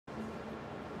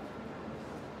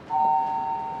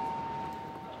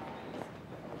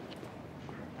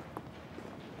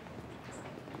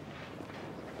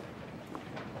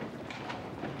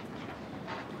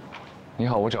你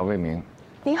好，我找魏明。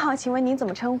您好，请问您怎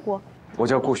么称呼？我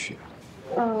叫顾许。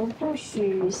顾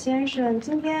许先生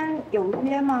今天有预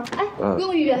约吗？哎，不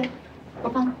用预约，我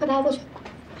帮带大家过去。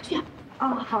去啊！哦，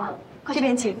好，这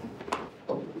边请。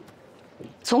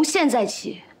从现在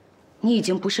起，你已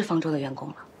经不是方舟的员工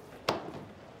了。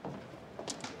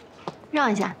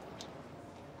让一下。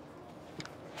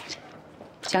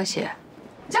江喜，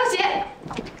江喜，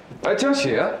哎，江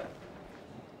喜，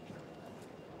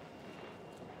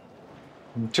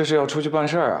你这是要出去办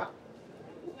事儿啊？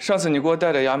上次你给我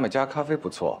带的牙买加咖啡不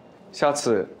错，下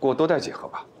次给我多带几盒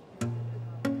吧。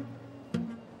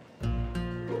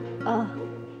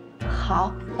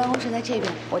好，办公室在这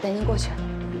边，我带您过去。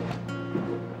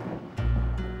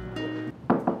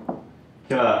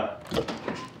进来。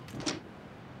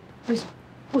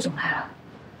顾总来了。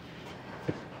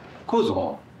顾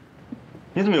总，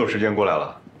你怎么有时间过来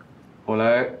了？我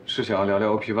来是想要聊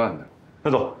聊 OP One 的。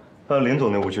那走，到林总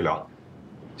那屋去聊。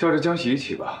叫着江喜一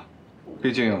起吧，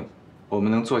毕竟我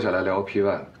们能坐下来聊 OP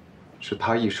One，是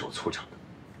他一手促成的。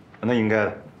那应该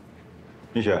的。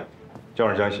蜜雪，叫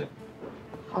上江喜。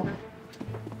好的。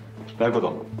来，顾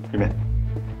总，这边，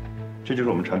这就是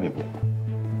我们产品部。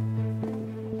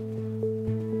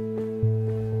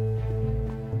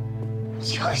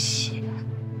江喜，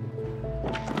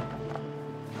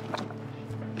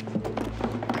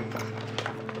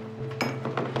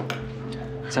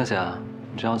江喜啊，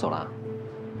你真要走了？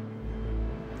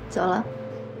走了。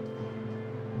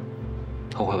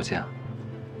后会有期啊！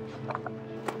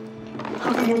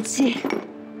好客气，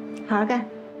好好干。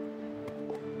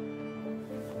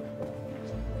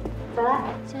走了，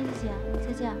江喜姐，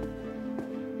再见。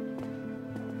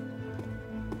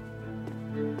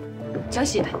江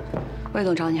喜，魏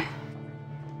总找你。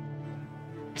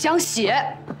江喜，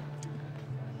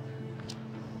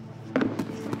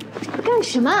干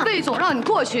什么？魏总让你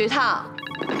过去一趟。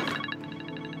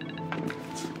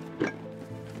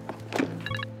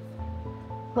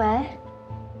喂，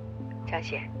江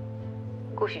喜，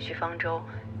顾许去方舟，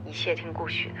一切听顾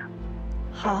许的。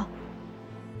好。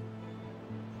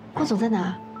顾总在哪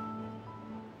儿？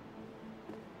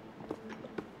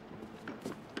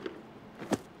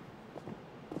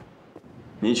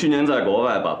你去年在国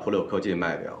外把普柳科技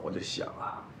卖掉，我就想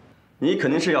啊，你肯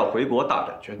定是要回国大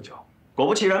展拳脚。果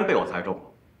不其然，被我猜中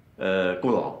了。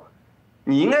顾总，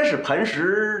你应该是磐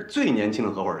石最年轻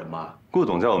的合伙人吧？顾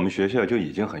总在我们学校就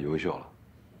已经很优秀了。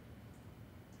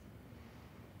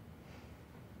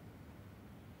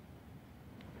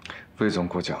魏总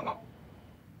过奖了。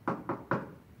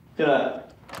进来。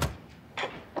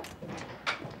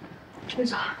魏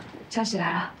总，江喜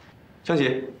来了。江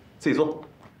喜，自己坐。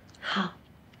好。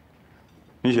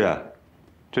蜜雪，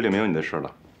这里没有你的事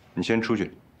了，你先出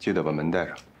去，记得把门带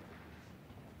上。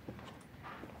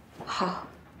好。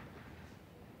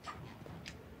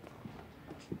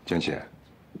江喜，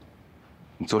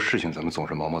你做事情怎么总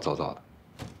是毛毛躁躁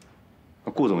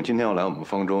的？顾总今天要来我们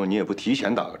方舟，你也不提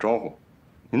前打个招呼，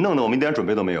你弄得我们一点准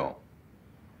备都没有。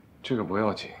这个不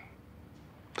要紧，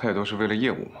他也都是为了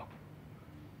业务嘛。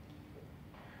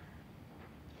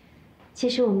其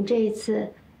实我们这一次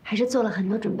还是做了很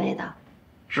多准备的。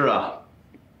是啊，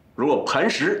如果磐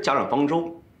石加上方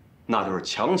舟，那就是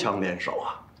强强联手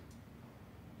啊。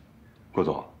顾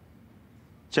总，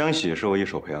江喜是我一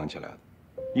手培养起来的，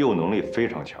业务能力非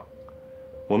常强。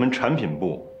我们产品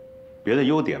部别的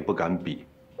优点不敢比，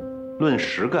论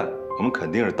实干，我们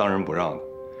肯定是当仁不让的。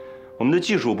我们的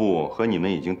技术部和你们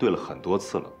已经对了很多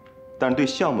次了，但是对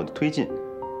项目的推进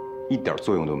一点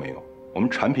作用都没有。我们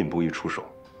产品部一出手，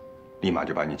立马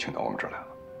就把你请到我们这儿来了。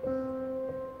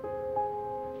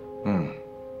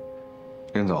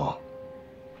林总，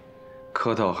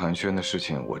客套寒暄的事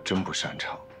情我真不擅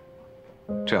长。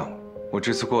这样，我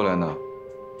这次过来呢，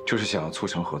就是想要促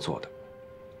成合作的。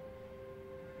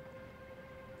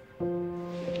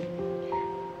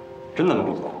真的吗，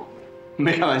顾总？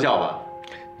没开玩笑吧？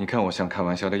你看我像开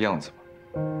玩笑的样子吗？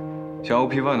想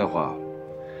OP One 的话，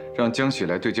让江喜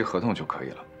来对接合同就可以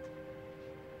了。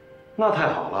那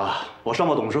太好了，我上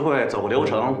报董事会走个流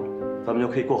程，咱们就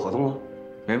可以过合同了。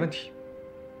没问题。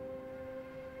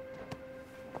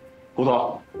顾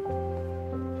总，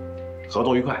合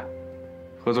作愉快。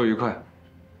合作愉快。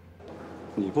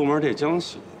你部门这江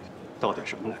喜到底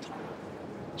什么来头？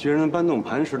居然能搬动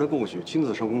磐石的顾许亲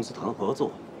自上公司谈合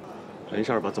作，这一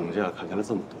下把总价砍下来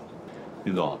这么多。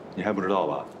林总，你还不知道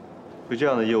吧？就这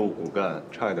样的业务骨干，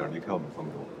差一点离开我们方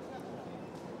舟。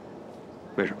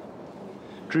为什么？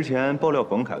之前爆料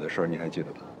冯凯的事儿，你还记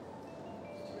得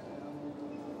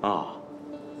吧？啊，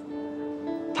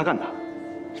他干的。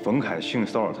冯凯性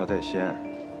骚扰他在先，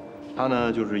他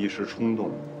呢就是一时冲动，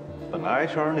本来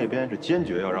HR 那边是坚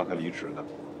决要让他离职的，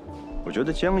我觉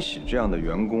得江喜这样的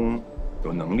员工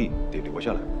有能力得留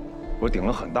下来，我顶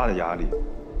了很大的压力，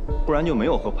不然就没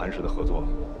有和磐石的合作。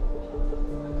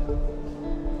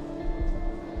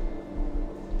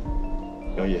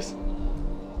有意思。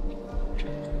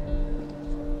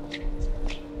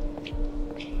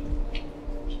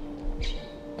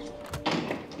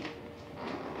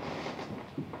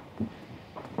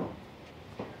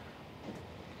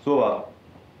坐吧。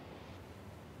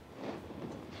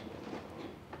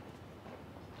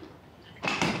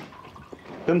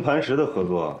跟磐石的合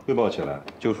作汇报起来，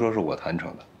就说是我谈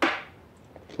成的。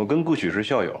我跟顾许是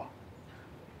校友，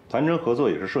谈成合作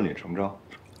也是顺理成章，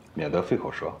免得费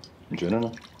口舌。你觉得呢？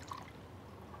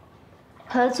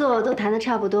合作都谈得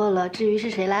差不多了，至于是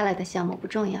谁拉来的项目不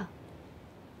重要。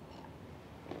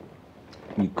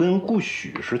你跟顾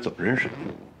许是怎么认识的？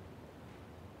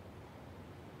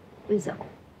魏总，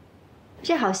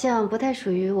这好像不太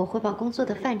属于我汇报工作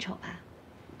的范畴吧？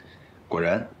果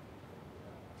然，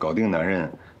搞定男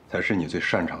人才是你最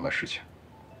擅长的事情。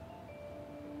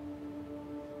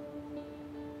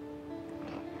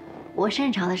我擅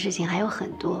长的事情还有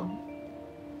很多，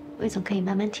魏总可以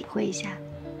慢慢体会一下。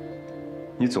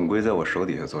你总归在我手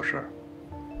底下做事儿，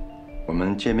我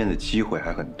们见面的机会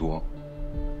还很多。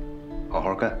好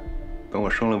好干，等我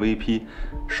升了 VP，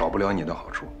 少不了你的好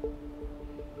处。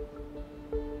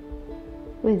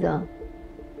魏总，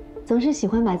总是喜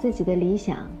欢把自己的理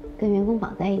想跟员工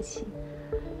绑在一起，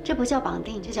这不叫绑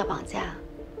定，这叫绑架。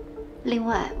另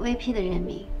外 ，VP 的任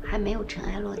命还没有尘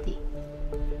埃落定。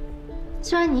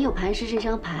虽然你有磐石这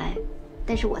张牌，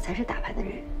但是我才是打牌的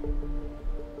人。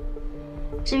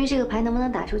至于这个牌能不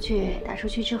能打出去，打出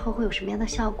去之后会有什么样的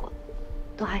效果，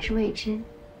都还是未知。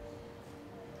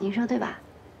您说对吧？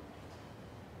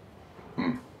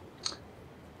嗯，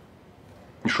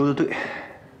你说的对。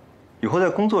以后在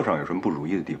工作上有什么不如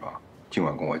意的地方，尽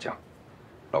管跟我讲。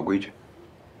老规矩，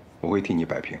我会替你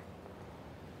摆平。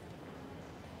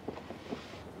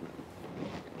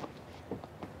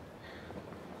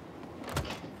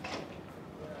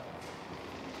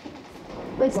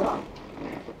魏总，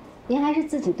您还是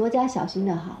自己多加小心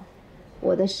的好。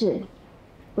我的事，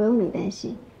不用你担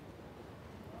心。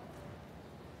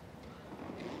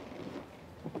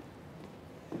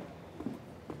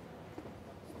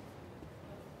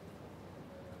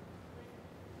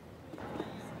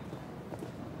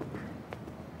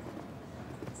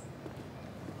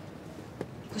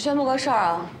我宣布个事儿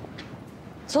啊，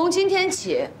从今天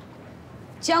起，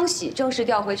江喜正式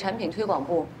调回产品推广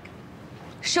部，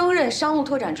升任商务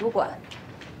拓展主管，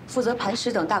负责磐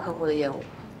石等大客户的业务。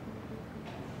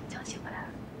江喜回来了。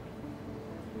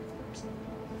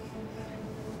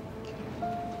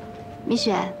米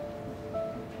雪，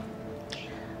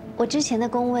我之前的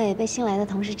工位被新来的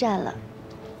同事占了，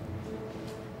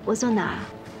我坐哪儿？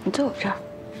你坐我这儿。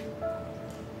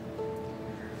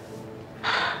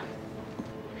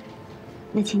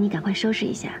那请你赶快收拾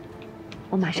一下，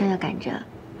我马上要赶着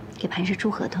给磐石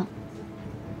出合同。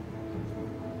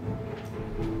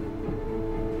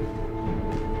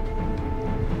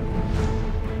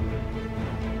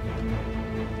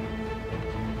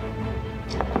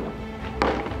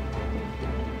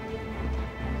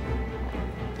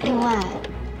另外，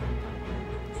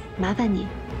麻烦你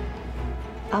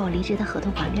把我离职的合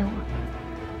同还给我。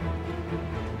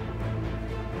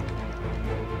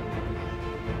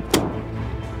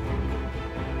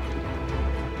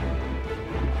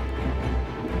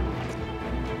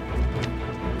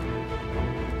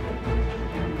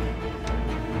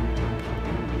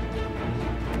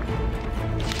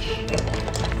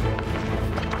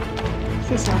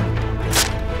谢谢。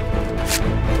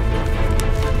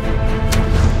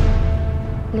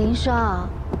林双，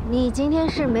你今天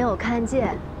是没有看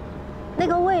见，那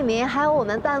个魏明还有我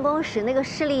们办公室那个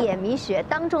势利眼米雪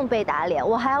当众被打脸，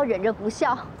我还要忍着不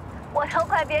笑，我都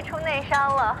快憋出内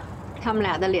伤了。他们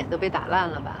俩的脸都被打烂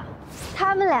了吧？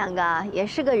他们两个也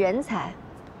是个人才，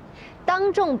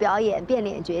当众表演变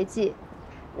脸绝技，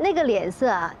那个脸色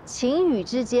啊，晴雨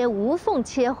之间无缝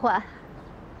切换。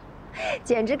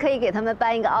简直可以给他们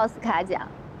颁一个奥斯卡奖。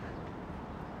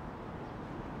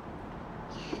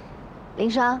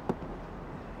林双，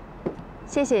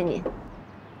谢谢你。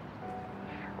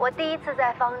我第一次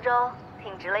在方舟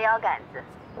挺直了腰杆子，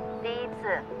第一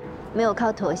次没有靠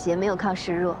妥协，没有靠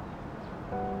示弱。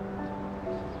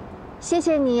谢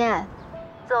谢你，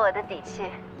做我的底气。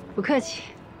不客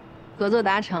气，合作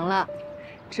达成了，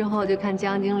之后就看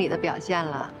江经理的表现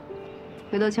了。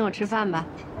回头请我吃饭吧。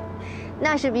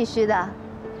那是必须的。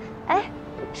哎，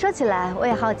说起来我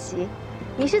也好奇，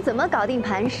你是怎么搞定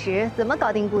磐石，怎么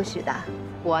搞定顾许的？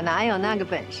我哪有那个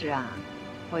本事啊？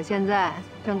我现在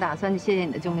正打算去谢谢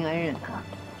你的救命恩人呢。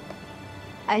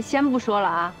哎，先不说了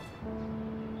啊。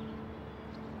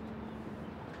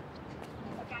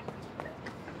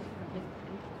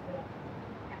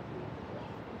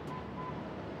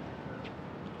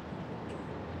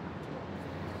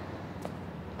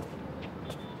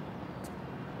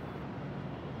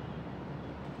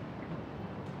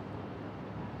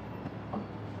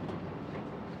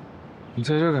你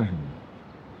在这干什么？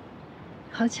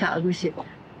好巧，顾旭。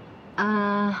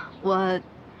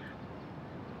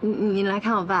你来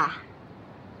看我爸。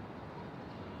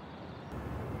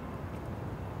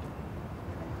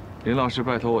林老师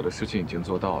拜托我的事情已经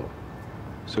做到了，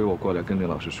所以我过来跟林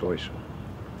老师说一声。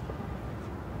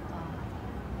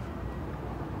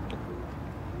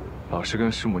老师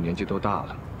跟师母年纪都大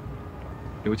了，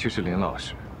尤其是林老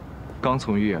师，刚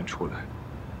从医院出来，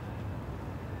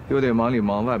又得忙里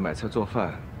忙外买菜做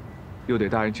饭，又得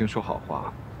答人情说好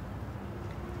话。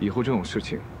以后这种事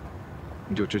情，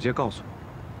你就直接告诉我，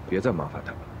别再麻烦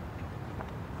他了。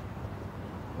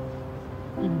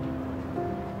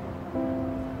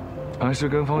磐石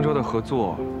跟方舟的合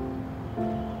作，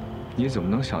你怎么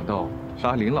能想到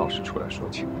拉林老师出来说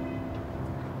情？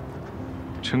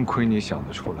真亏你想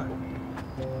得出来。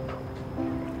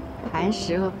磐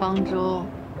石和方舟，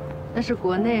那是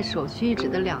国内首屈一指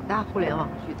的2大互联网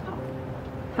巨头，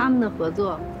他们的合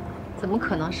作，怎么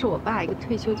可能是我爸一个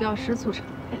退休教师促成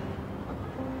的？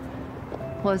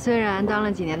我虽然当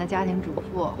了几年的家庭主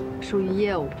妇，疏于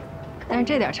业务，但是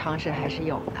这点常识还是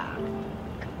有的。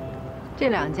这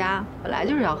2家本来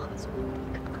就是要合作，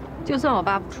就算我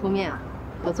爸不出面，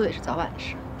合作也是早晚的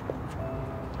事。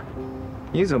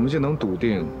你怎么就能笃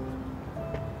定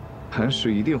磐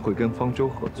石一定会跟方舟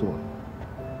合作呢？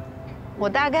我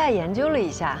大概研究了一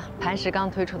下磐石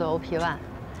刚推出的 OP1，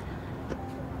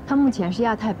它目前是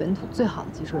亚太本土最好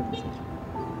的技术软件，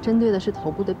针对的是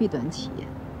头部的 B 端企业。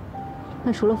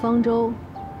那除了方舟，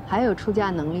还有出价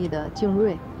能力的静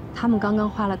瑞，他们刚刚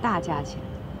花了大价钱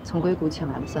从硅谷请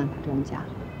来了算法专家，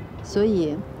所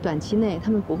以短期内他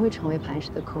们不会成为磐石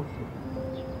的客户。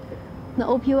那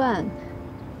OP1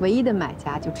 唯一的买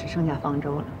家就只剩下方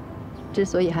舟了。之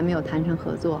所以还没有谈成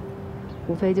合作，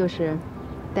无非就是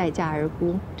待价而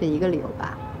沽这一个理由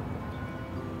吧。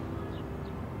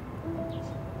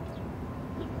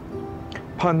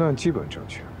判断基本正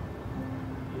确，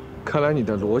看来你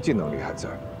的逻辑能力还在。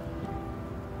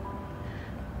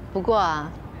不过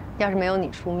啊，要是没有你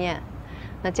出面，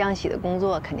那江喜的工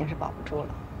作肯定是保不住了。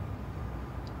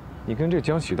你跟这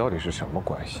江喜到底是什么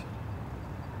关系？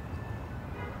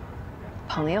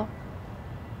朋友。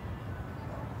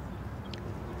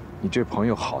你这朋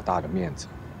友好大的面子。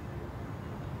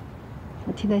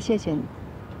我替他谢谢你。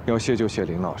要谢就谢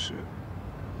林老师，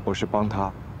我是帮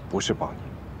他，不是帮你。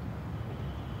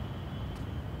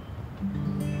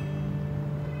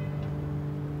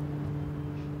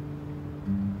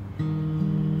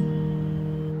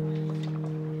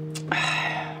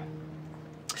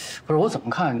不是我怎么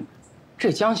看，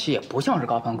这江喜也不像是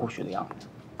高攀顾许的样子，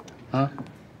啊？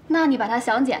那你把他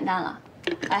想简单了。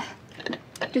哎，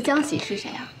这江喜是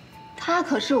谁啊？她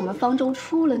可是我们方舟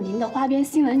出了名的花边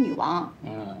新闻女王。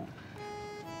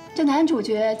这男主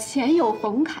角前有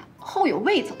冯凯，后有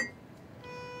魏总。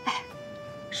哎，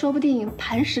说不定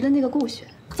磐石的那个顾雪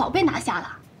早被拿下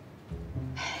了。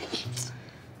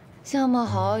相貌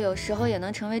好，有时候也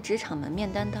能成为职场门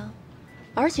面担当，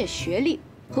而且学历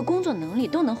和工作能力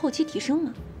都能后期提升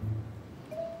啊。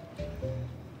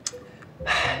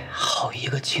哎，好一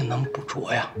个勤能补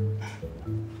拙呀！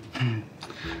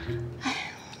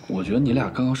我觉得你俩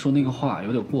刚刚说那个话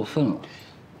有点过分了。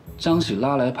江喜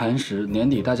拉来磐石，年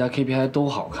底大家 KPI 都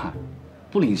好看，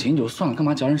不领情就算了，干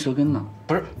嘛嚼人舌根呢？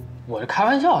不是，我是开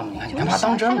玩笑，你看你干嘛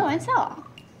当真了？开个玩笑。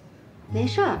没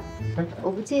事儿，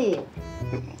我不介意。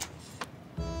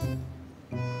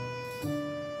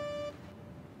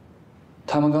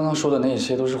他们刚刚说的那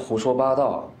些都是胡说八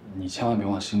道，你千万别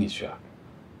往心里去啊！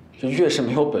这越是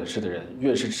没有本事的人，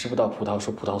越是吃不到葡萄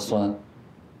说葡萄酸。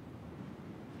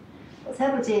我才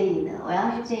不介意呢！我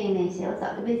要是介意那些，我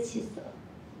早就被气死了。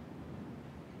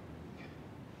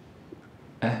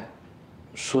哎，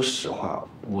说实话，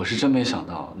我是真没想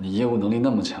到你业务能力那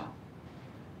么强。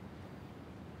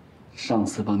上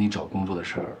次帮你找工作的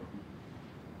事儿，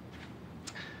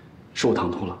是我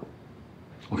唐突了，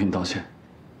我给你道歉，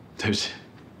对不起。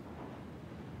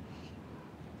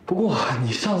不过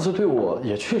你上次对我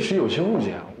也确实有些误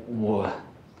解，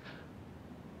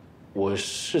我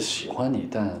是喜欢你，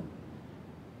但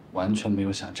完全没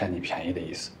有想占你便宜的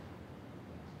意思。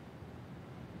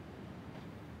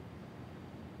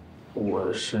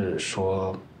我是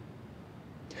说，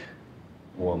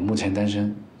我目前单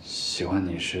身，喜欢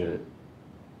你是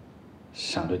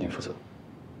想对你负责。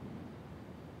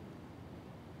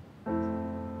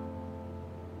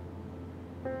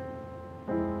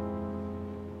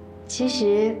其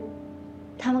实，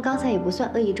他们刚才也不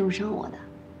算恶意中伤我的。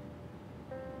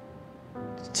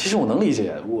其实我能理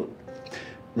解，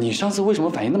你上次为什么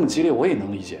反应那么激烈，我也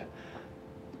能理解。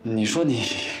你说你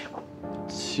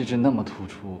气质那么突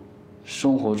出，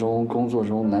生活中、工作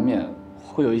中难免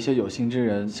会有一些有心之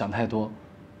人想太多，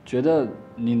觉得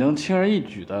你能轻而易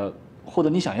举的获得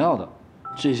你想要的，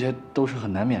这些都是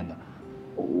很难免的，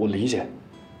我理解。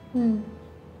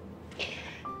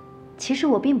其实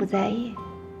我并不在意。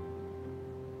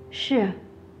是，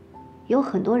有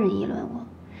很多人议论我，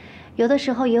有的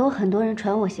时候也有很多人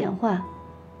传我闲话。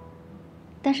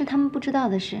但是他们不知道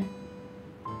的是，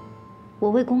我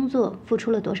为工作付出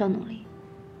了多少努力。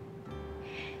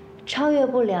超越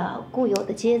不了固有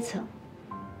的阶层。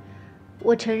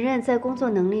我承认，在工作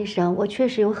能力上，我确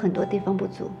实有很多地方不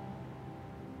足，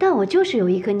但我就是有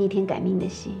一颗逆天改命的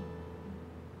心。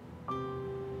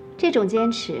这种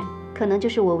坚持，可能就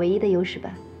是我唯一的优势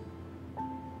吧。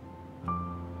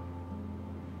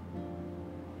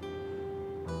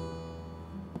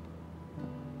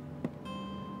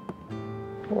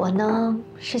我呢，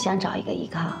是想找一个依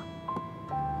靠，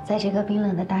在这个冰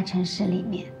冷的大城市里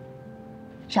面，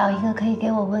找一个可以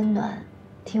给我温暖、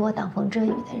替我挡风遮雨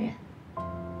的人。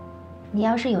你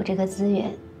要是有这个资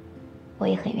源，我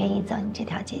也很愿意走你这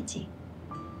条捷径。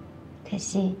可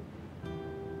惜，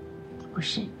你不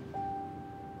是。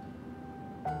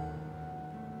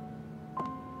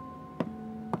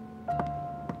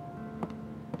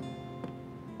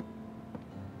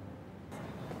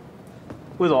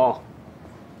魏总，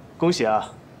恭喜啊，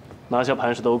拿下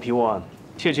磐石的 OP1，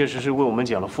切切实实为我们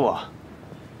减了负啊。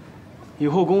以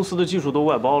后公司的技术都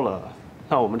外包了，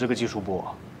那我们这个技术部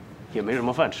也没什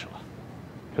么饭吃了。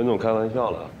陈总开玩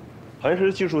笑了，磐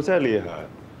石技术再厉害，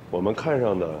我们看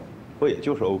上的不也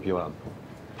就是 OP1 吗？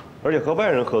而且和外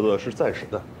人合作是暂时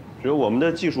的，只有我们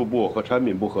的技术部和产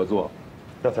品部合作，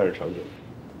那才是长久的。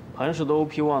磐石的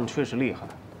OP1 确实厉害，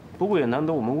不过也难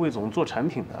得我们魏总做产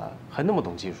品的还那么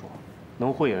懂技术，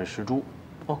能慧眼识珠。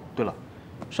哦，对了，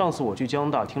上次我去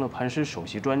江大听了磐石首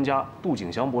席专家杜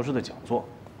景祥博士的讲座，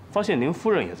发现您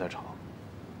夫人也在场。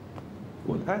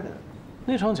我太太？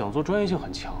那场讲座专业性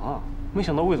很强啊，没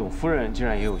想到魏总夫人竟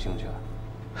然也有兴趣。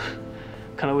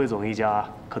看来魏总一家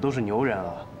可都是牛人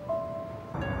啊。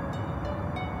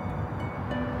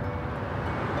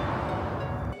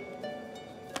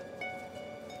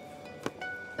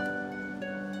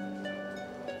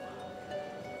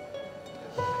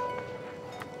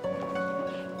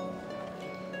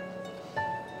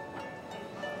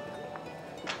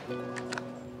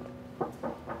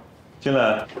进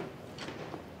来。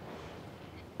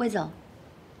魏总，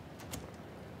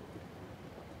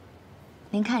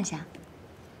您看一下，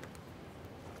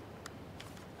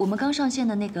我们刚上线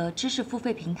的那个知识付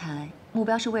费平台，目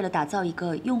标是为了打造一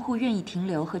个用户愿意停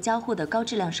留和交互的高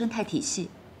质量生态体系。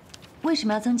为什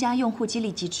么要增加用户激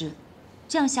励机制？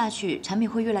这样下去，产品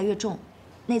会越来越重，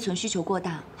内存需求过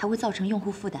大，还会造成用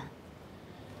户负担。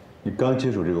你刚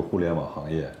接触这个互联网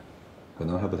行业，可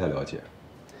能还不太了解。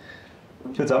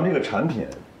就咱们这个产品，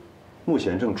目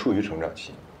前正处于成长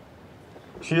期，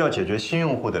需要解决新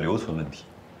用户的留存问题。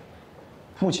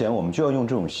目前我们就要用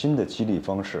这种新的激励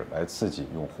方式来刺激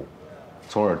用户，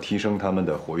从而提升他们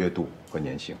的活跃度和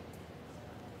粘性。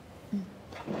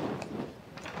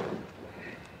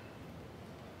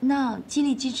那激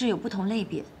励机制有不同类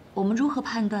别，我们如何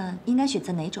判断应该选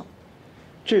择哪种？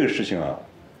这个事情啊，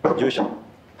你就想，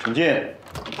请进。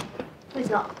魏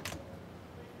总。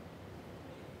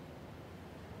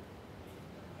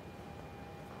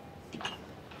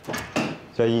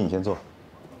佳怡，你先坐。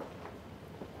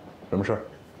什么事儿？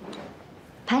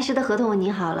磐石的合同我拟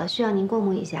好了，需要您过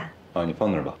目一下。啊，你放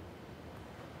那儿吧。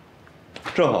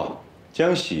正好，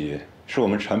江喜是我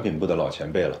们产品部的老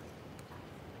前辈了，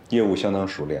业务相当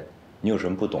熟练。你有什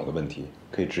么不懂的问题，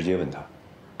可以直接问他。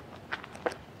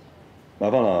麻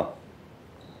烦了啊。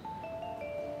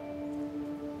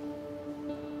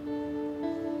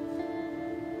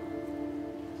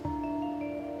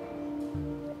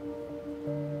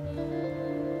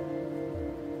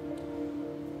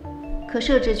可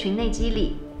设置群内激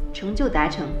励、成就达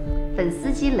成、粉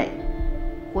丝积累、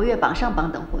活跃榜上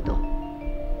榜等活动。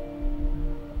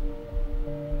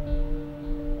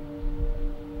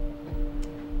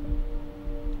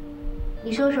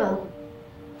你说说，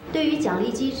对于奖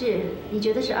励机制，你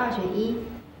觉得是2选1，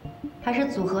还是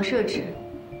组合设置？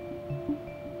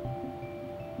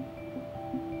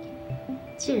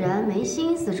既然没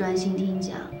心思专心听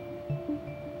讲，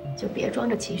就别装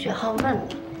着勤学好问了。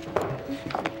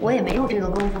我也没有这个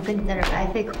功夫跟你在这白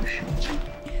费口舌。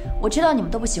我知道你们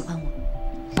都不喜欢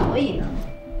我，所以呢？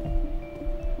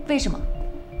为什么？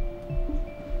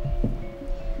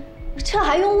这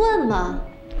还用问吗？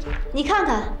你看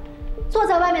看，坐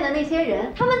在外面的那些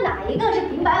人，他们哪一个是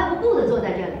平白无故的坐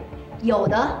在这里？有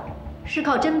的是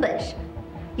靠真本事，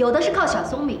有的是靠小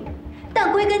聪明，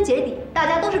但归根结底，大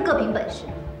家都是各凭本事。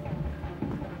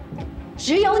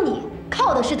只有你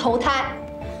靠的是投胎。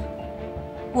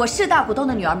我是大股东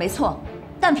的女儿没错，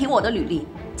但凭我的履历，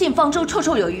进方舟绰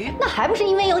绰有余。那还不是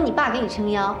因为有你爸给你撑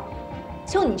腰？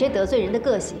就你这得罪人的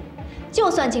个性，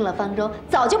就算进了方舟，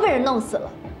早就被人弄死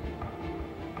了。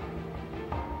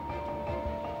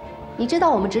你知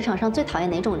道我们职场上最讨厌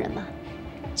哪种人吗？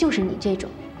就是你这种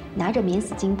拿着免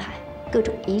死金牌、各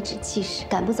种颐指气使、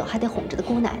赶不走还得哄着的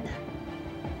姑奶奶。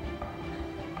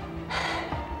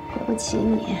惹不起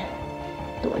你，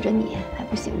躲着你还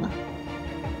不行吗？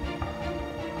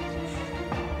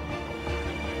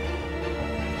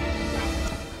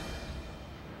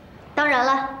当然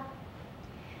了，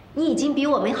你已经比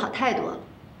我们好太多了。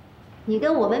你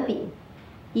跟我们比，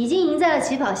已经赢在了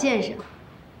起跑线上。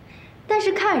但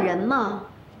是看人嘛，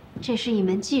这是一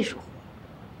门技术活。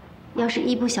要是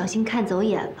一不小心看走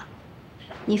眼了，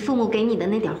你父母给你的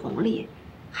那点红利，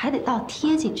还得倒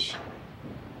贴进去，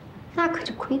那可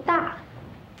就亏大了。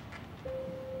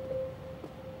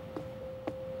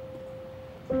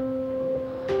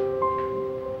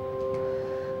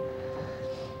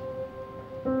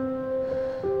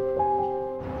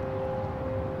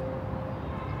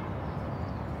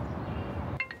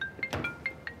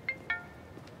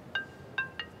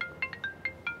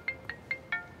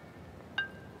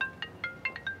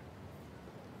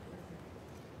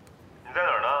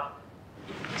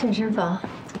健身房。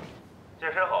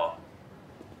健身好，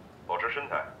保持身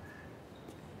材，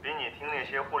比你听那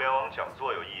些互联网讲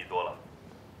座有意义多了。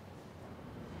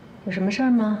有什么事儿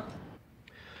吗？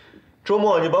周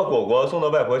末你把果果送到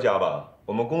外婆家吧，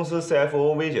我们公司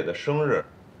CFO 薇姐的生日，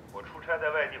我出差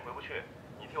在外地回不去，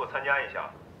你替我参加一下。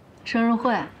生日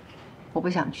会，我不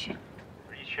想去。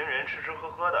一群人吃吃喝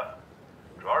喝的，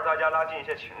主要是大家拉近一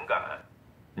些情感，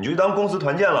你就当公司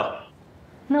团建了。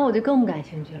那我就更不感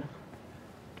兴趣了。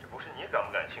感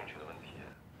不感兴趣的问题。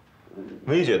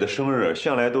薇姐的生日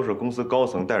向来都是公司高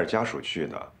层带着家属去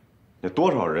的，有多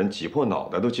少人挤破脑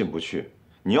袋都进不去。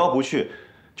你要不去，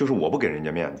就是我不给人家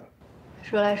面子。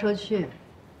说来说去，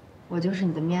我就是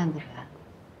你的面子人。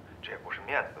这也不是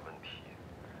面子的问题，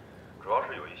主要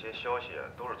是有一些消息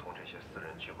都是从这些私人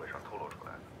聚会上透露出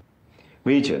来的。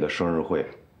薇姐的生日会，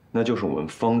那就是我们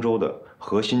方舟的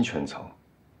核心圈层，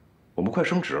我们快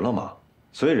升职了嘛，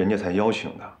所以人家才邀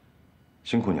请的。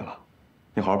辛苦你了。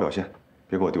你好好表现，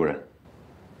别给我丢人。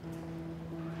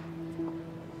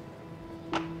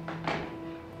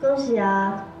恭喜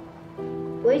啊！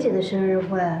薇姐的生日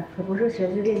会可不是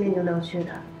随随便便就能去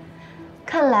的。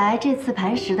看来这次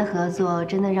磐石的合作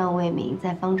真的让魏明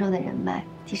在方舟的人脉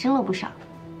提升了不少。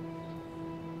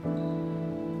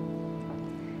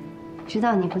知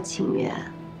道你不情愿，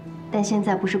但现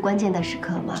在不是关键的时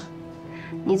刻吗？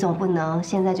你总不能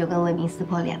现在就跟魏明撕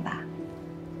破脸吧？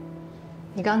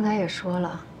你刚才也说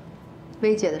了，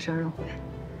薇姐的生日会，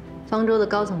方舟的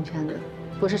高层圈子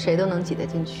不是谁都能挤得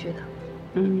进去的。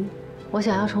我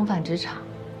想要重返职场，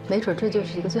没准这就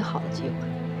是一个最好的机会。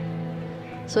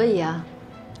所以啊，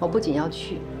我不仅要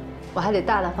去，我还得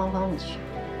大大方方的去，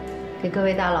给各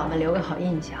位大佬们留个好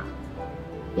印象。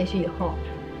也许以后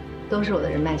都是我的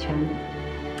人脉圈子。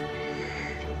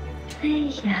哎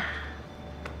呀，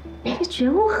你这觉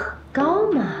悟很高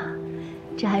嘛，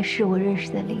这还是我认识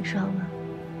的林双吗？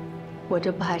我这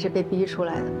不还是被逼出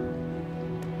来的吗？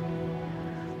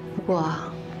不过，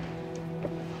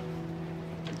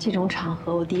这种场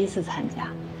合我第一次参加，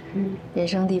人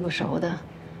生地不熟的，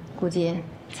估计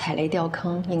踩雷掉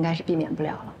坑应该是避免不了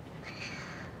了。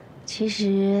其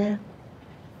实，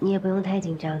你也不用太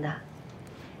紧张的。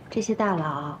这些大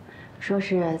佬说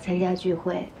是参加聚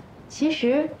会，其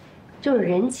实就是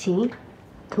人情，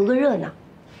图个热闹。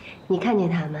你看见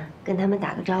他们，跟他们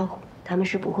打个招呼，他们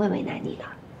是不会为难你的。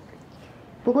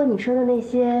不过你说的那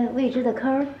些未知的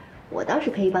坑，我倒是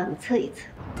可以帮你测一测。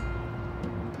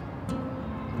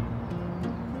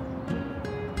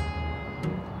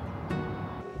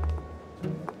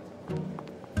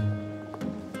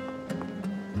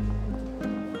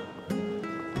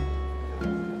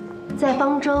在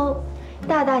方舟，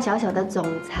大大小小的总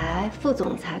裁、副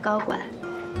总裁、高管，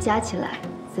加起来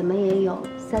怎么也有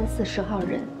30-40号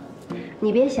人。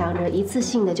你别想着一次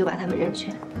性的就把他们认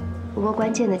全，不过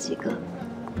关键的几个，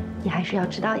你还是要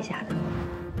知道一下的。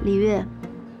李月，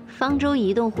方舟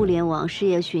移动互联网事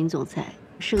业群总裁，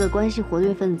是个关系活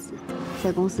跃分子，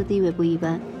在公司地位不一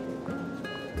般。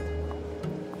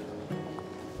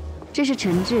这是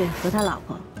陈志和他老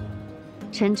婆。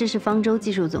陈志是方舟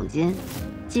技术总监，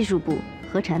技术部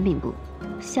和产品部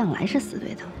向来是死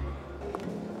对头。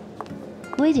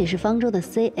薇姐是方舟的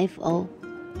CFO，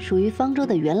 属于方舟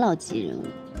的元老级人物，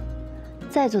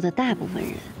在座的大部分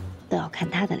人都要看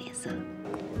她的脸色。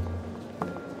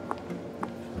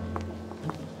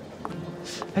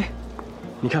哎，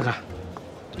你看看，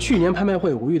去年拍卖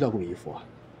会我遇到过一幅，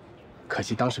可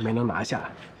惜当时没能拿下。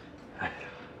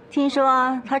听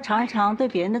说他常常对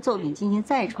别人的作品进行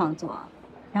再创作，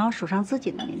然后署上自己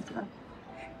的名字。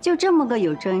就这么个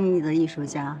有争议的艺术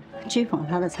家，追捧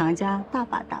他的藏家大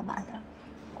把大把的。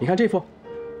你看这幅，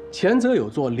前泽有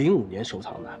作05年收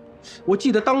藏的，我记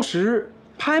得当时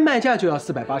拍卖价就要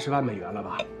480万美元了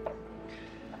吧？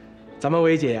咱们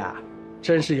薇姐呀，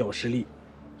真是有实力，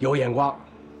有眼光。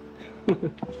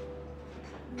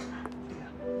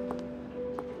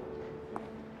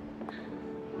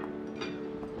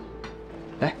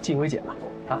来敬薇姐吧，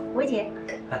啊，薇姐，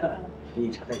第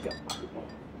一场代表。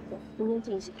今天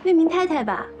进行。魏明太太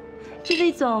吧，这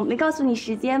魏总没告诉你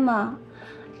时间吗？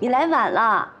你来晚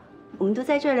了，我们都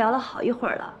在这儿聊了好一会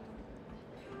儿了。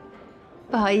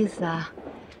不好意思啊，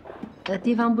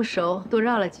地方不熟，多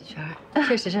绕了几圈，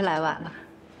确实是来晚了。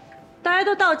大家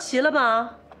都到齐了吗？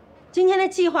今天的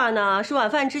计划呢是晚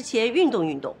饭之前运动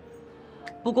运动，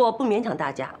不过不勉强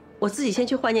大家，我自己先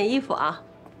去换件衣服啊。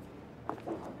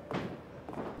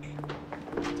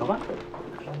走吧。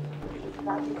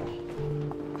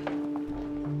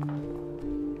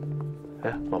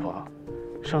哎，老婆，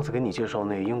上次给你介绍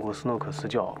那英国斯诺克私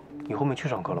教，你后面去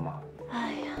上课了吗？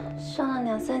哎呀，上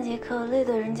了2、3节课，累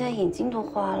得人家眼睛都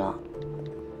花了。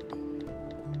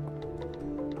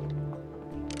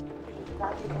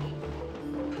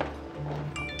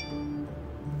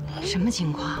什么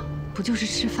情况？不就是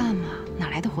吃饭吗？哪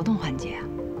来的活动环节啊？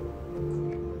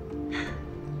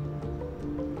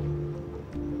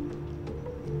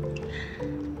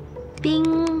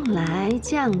兵来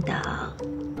将挡，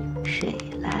水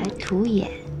来土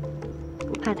掩，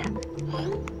不怕他们。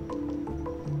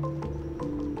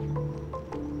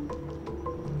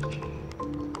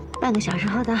半个小时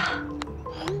后到。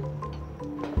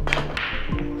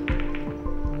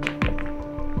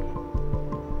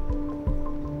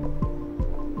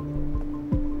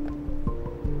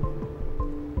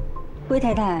魏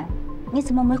太太，你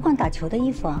怎么没换打球的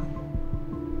衣服啊？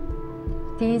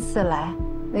第一次来，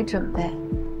没准备。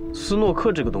斯诺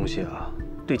克这个东西啊，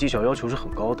对技巧要求是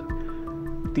很高的，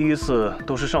第一次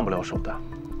都是上不了手的。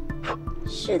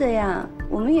是的呀，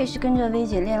我们也是跟着薇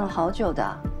姐练了好久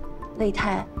的。魏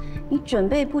太，你准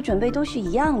备不准备都是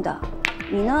一样的，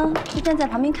你呢就站在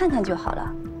旁边看看就好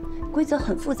了。规则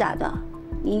很复杂的，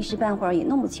你一时半会儿也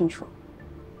弄不清楚。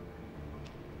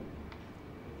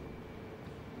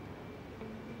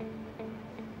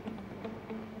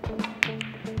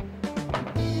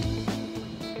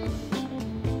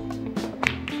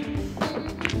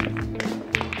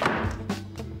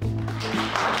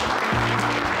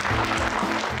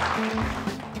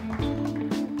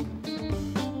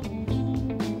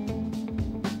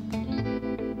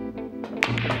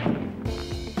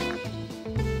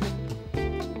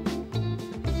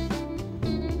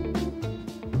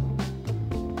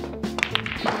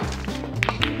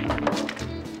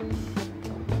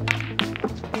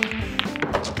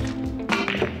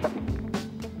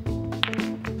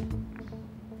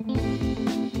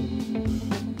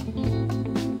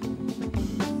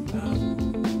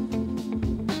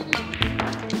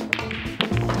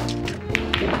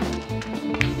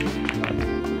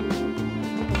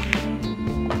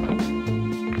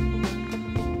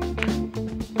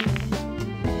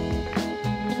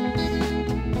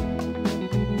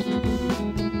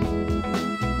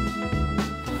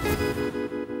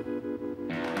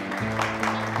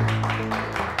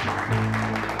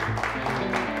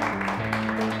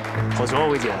好球，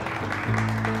薇姐。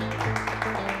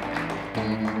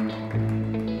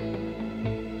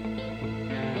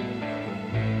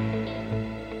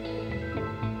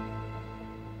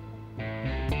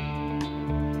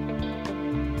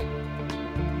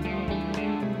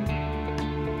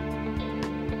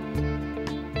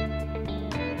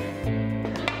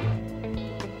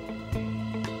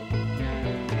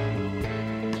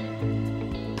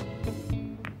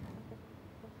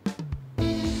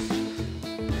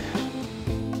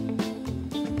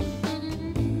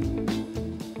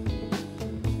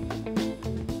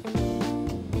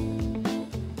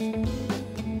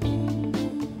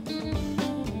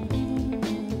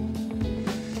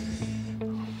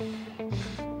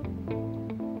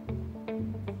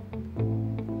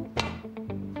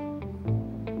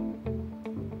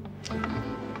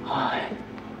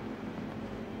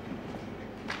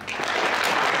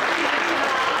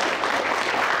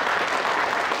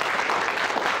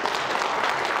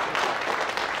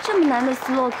难的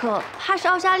斯诺克，怕是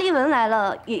奥沙利文来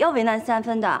了也要为难3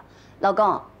分的。老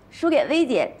公，输给薇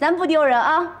姐，咱不丢人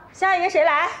啊！下一个谁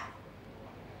来？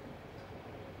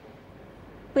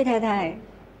魏太太，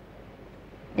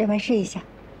要不然试一下？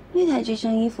魏太这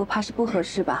身衣服怕是不合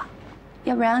适吧？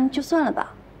要不然就算了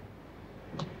吧。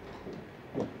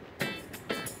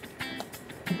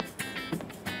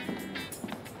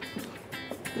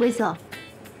魏总，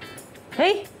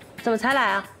哎，怎么才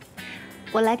来啊？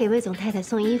我来给魏总太太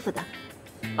送衣服的。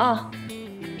哦，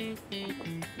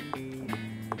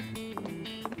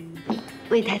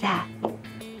魏太太，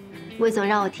魏总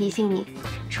让我提醒你，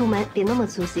出门别那么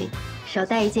粗心，少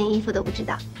带一件衣服都不知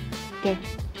道。给。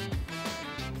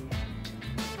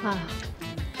啊，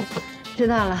知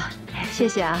道了，谢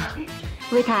谢啊。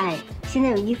魏太，现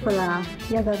在有衣服了，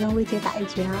要不要跟魏姐打一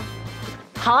局啊？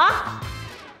好啊。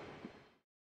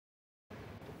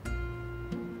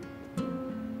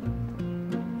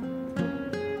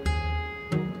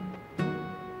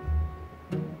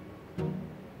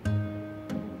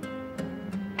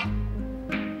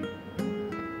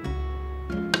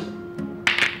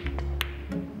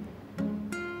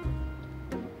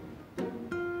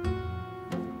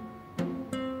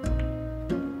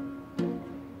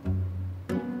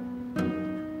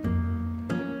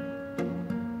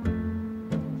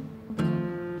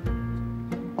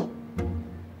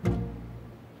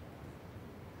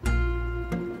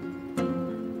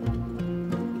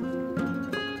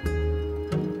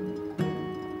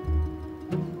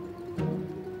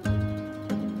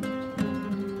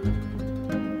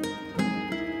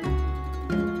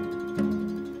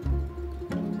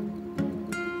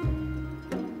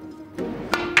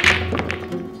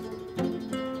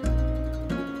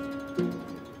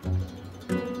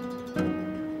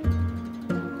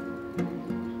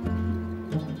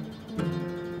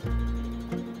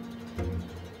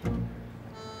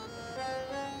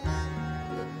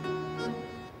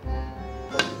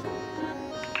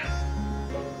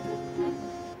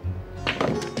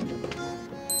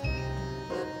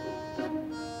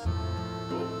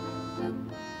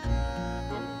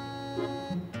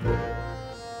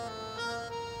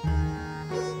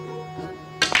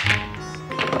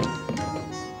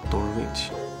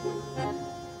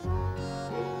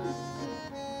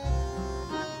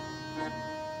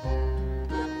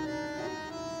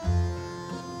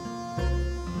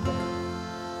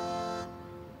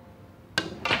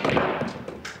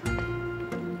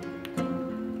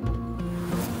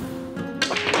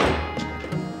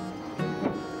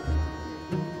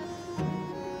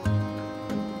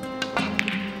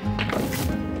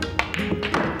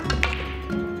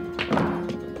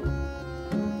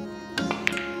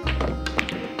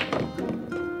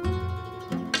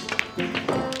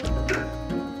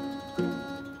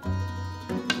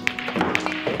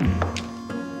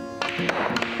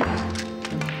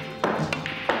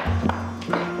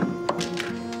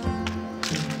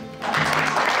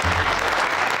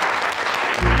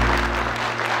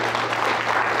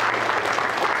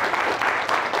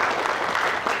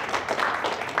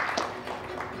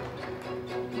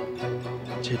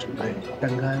且准备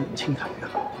单杆轻抬呀。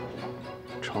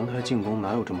长台进攻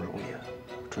哪有这么容易啊？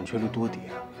准确率多低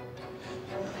啊！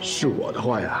是我的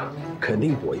话呀，肯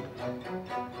定搏一搏。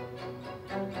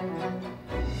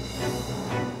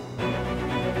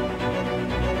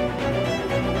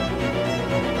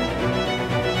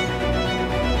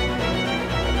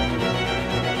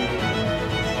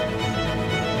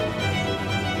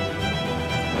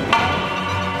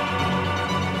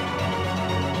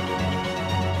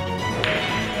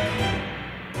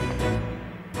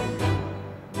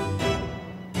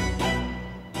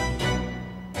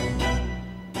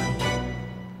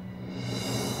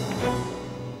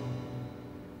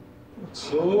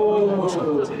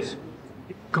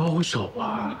高手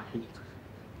啊！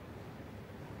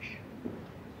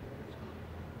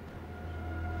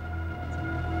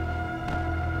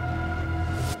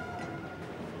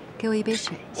给我一杯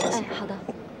水，谢谢。哎，好的。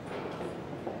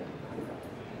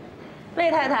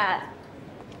魏太太，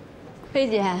菲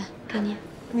姐，给你。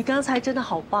你刚才真的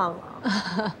好棒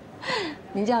啊！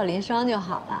您叫我林双就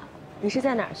好了。你是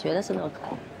在哪儿学的斯诺克？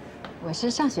我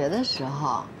是上学的时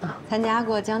候参加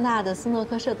过江大的斯诺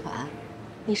克社团。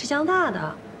你是江大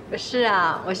的？是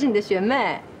啊，我是你的学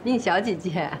妹，比你小几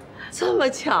届。这么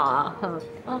巧啊！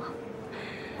哦，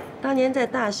当年在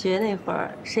大学那会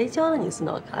儿，谁教了你斯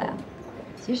诺克呀？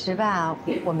其实吧，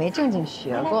我没正经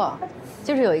学过，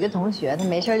就是有一个同学，他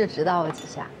没事就指导我几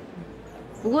下。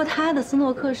不过他的斯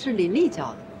诺克是林丽教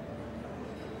的。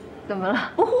怎么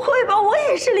了？不会吧，我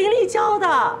也是林丽教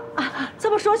的。这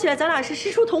么说起来，咱俩是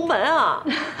师出同门啊！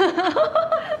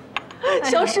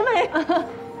小师妹，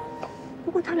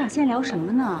不过他俩现在聊什么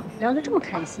呢？聊得这么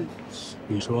开心。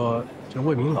你说这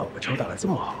魏明老婆球打得这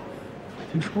么好，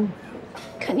听说没有？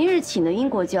肯定是请的英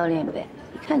国教练呗，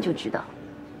一看就知道。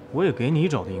我也给你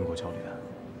找的英国教练，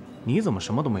你怎么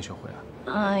什么都没学会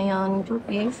啊？哎呀，你就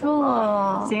别说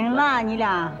了。行了，你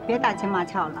俩别打情骂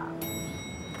俏了。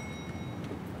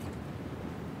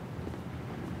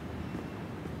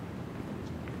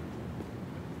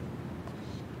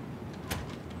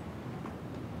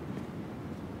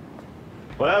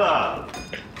回来了，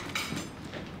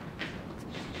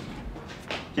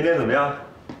今天怎么样？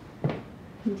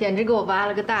你简直给我挖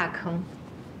了个大坑。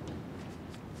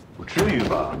不至于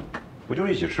吧？不就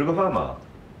是一起吃个饭吗？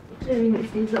至于你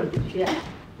自己怎么去？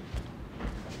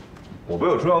我不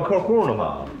有重要客户呢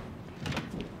吗？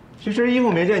这身衣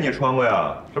服没见你穿过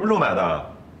呀，什么时候买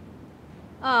的？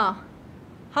哦，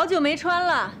好久没穿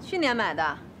了，去年买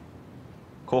的。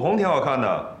口红挺好看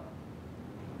的。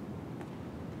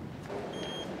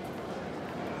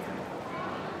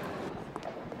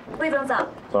魏总早。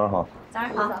早上好。早上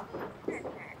好。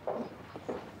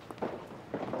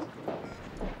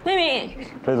妹妹，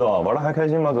魏总玩的还开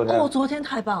心吗？昨天？哦，昨天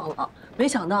太棒了，没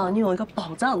想到你有一个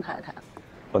宝藏太太。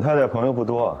我太太朋友不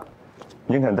多，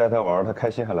您肯带她玩，她开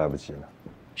心还来不及呢。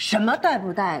什么带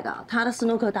不带的？她的斯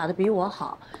诺克打得比我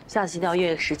好，下次一定要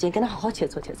约个时间跟她好好切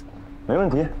磋切磋。没问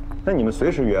题，那你们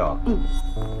随时约啊。嗯。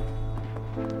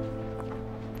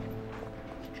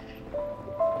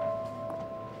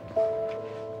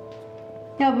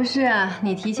要不是啊，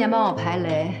你提前帮我排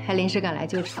雷，还临时赶来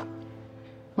救场，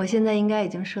我现在应该已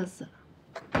经社死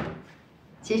了。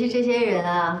其实这些人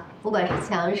啊，不管是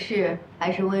强势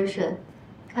还是温顺，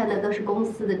看的都是公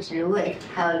司的职位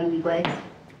还有利益关系。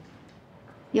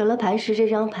有了磐石这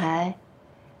张牌，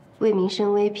魏明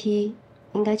升 VP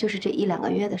应该就是这1、2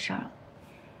个月的事儿了。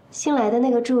新来的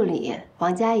那个助理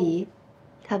黄佳怡，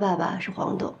她爸爸是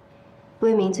黄董，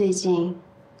魏明最近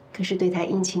可是对她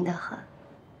殷勤得很。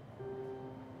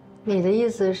你的意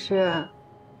思是，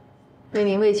魏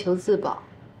明为求自保，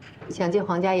想借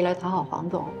黄佳怡来讨好黄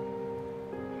董？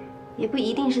也不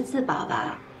一定是自保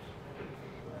吧。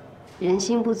人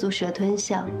心不足蛇吞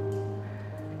象，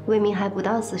魏明还不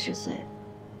到40岁，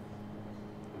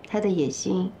他的野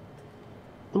心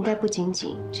应该不仅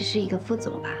仅只是一个副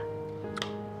总吧？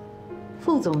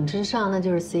副总之上那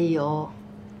就是 CEO。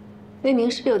魏明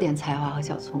是有点才华和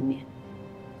小聪明，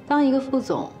当一个副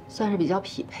总算是比较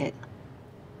匹配的。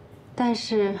但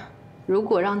是，如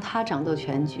果让他掌舵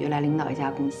全局来领导一家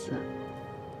公司，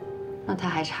那他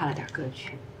还差了点格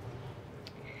局。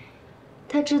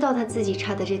他知道他自己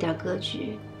差的这点格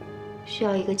局，需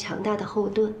要一个强大的后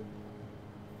盾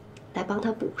来帮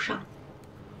他补上。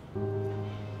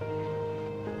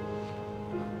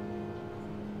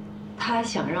他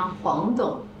想让黄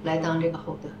董来当这个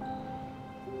后盾。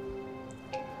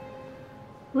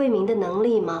魏明的能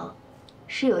力嘛，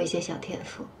是有一些小天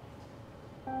赋。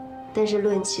但是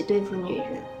论起对付女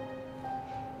人，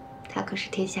他可是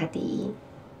天下第一。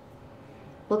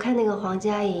我看那个黄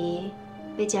佳怡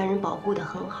被家人保护得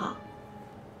很好，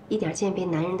一点鉴别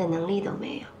男人的能力都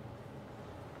没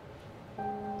有。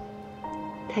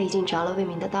他已经着了魏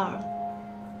明的道了。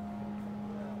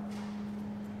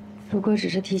如果只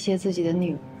是提携自己的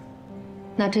女儿，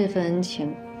那这份恩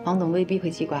情黄董未必会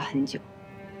记挂很久。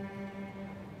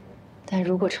但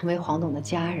如果成为黄董的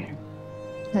家人，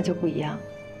那就不一样了。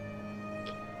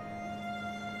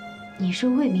你说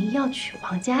魏明要娶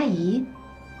黄佳怡？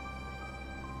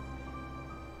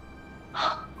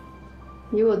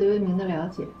以我对魏明的了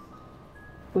解，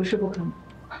不是不可能。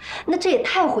那这也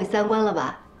太毁三观了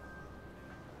吧！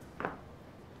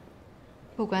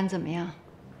不管怎么样，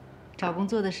找工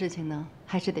作的事情呢，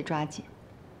还是得抓紧。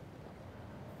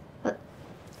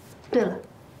对了，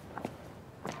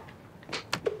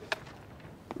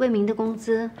魏明的工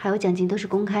资还有奖金都是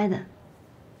公开的。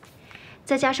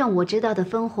再加上我知道的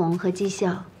分红和绩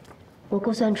效，我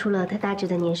估算出了他大致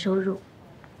的年收入。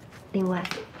另外，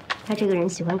他这个人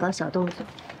喜欢搞小动作，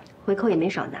回扣也没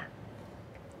少拿。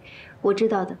我知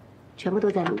道的，全部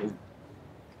都在里面。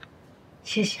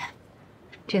谢谢，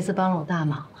这次帮了我大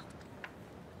忙了。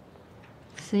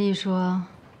思义说，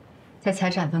在财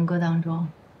产分割当中，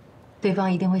对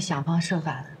方一定会想方设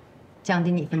法的降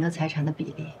低你分得财产的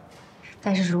比例。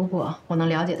但是如果我能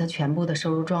了解他全部的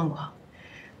收入状况，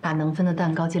把能分的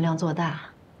蛋糕尽量做大，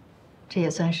这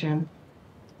也算是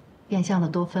变相的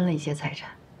多分了一些财产。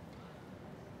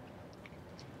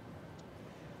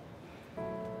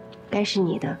该是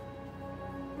你的，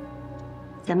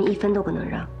咱们1分都不能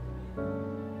让。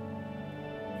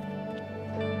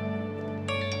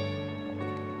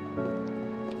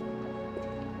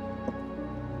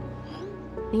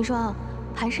林双，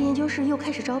磐石研究室又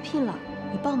开始招聘了，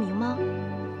你报名吗？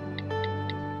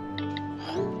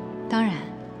当然。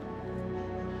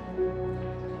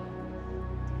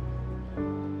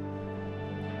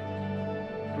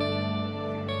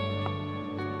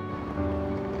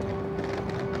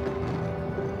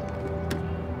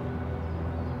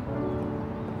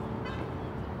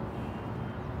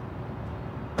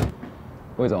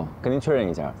魏总，跟您确认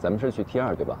一下，咱们是去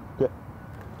T2对吧？对。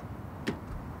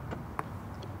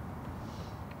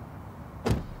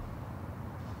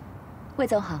魏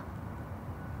总好。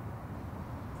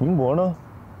明博呢？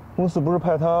公司不是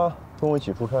派他跟我一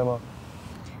起出差吗？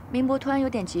明博突然有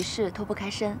点急事，脱不开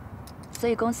身，所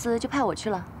以公司就派我去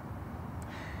了。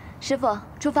师傅，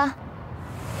出发。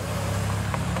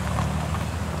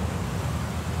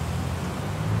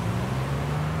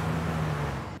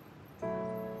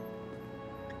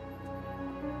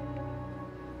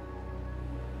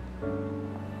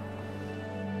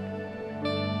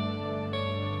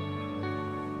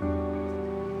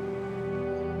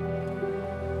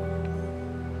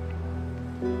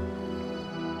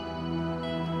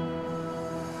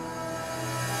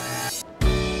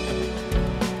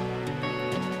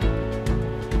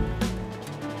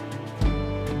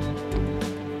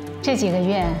这几个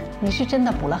月你是真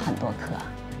的补了很多课，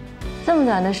这么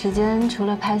短的时间，除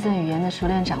了 Python 语言的熟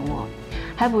练掌握，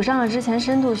还补上了之前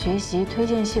深度学习推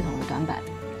荐系统的短板，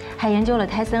还研究了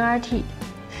Tyson RT，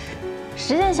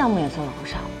 实践项目也做了不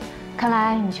少。看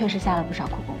来你确实下了不少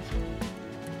苦功夫。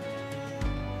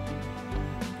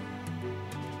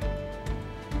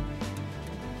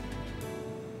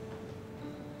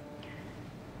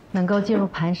能够进入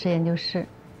磐石研究室，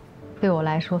对我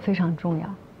来说非常重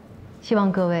要。希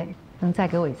望各位能再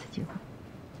给我一次机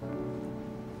会。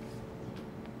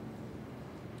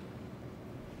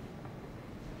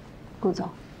顾总，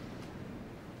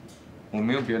我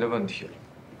没有别的问题了。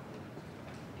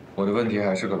我的问题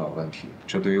还是个老问题，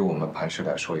这对于我们磐石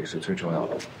来说也是最重要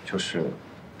的，就是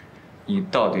你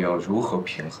到底要如何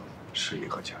平衡事业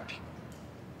和家庭？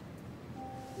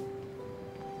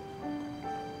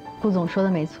顾总说的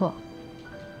没错，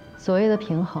所谓的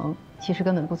平衡其实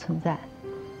根本不存在。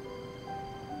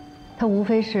它无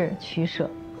非是取舍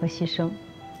和牺牲。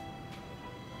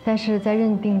但是在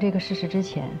认定这个事实之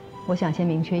前，我想先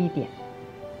明确一点：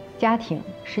家庭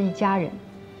是一家人，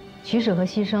取舍和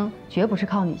牺牲绝不是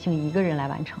靠女性一个人来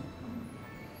完成。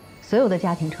所有的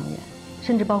家庭成员，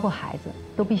甚至包括孩子，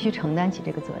都必须承担起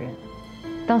这个责任。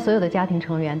当所有的家庭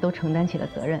成员都承担起了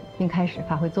责任，并开始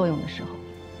发挥作用的时候，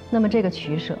那么这个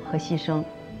取舍和牺牲，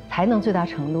才能最大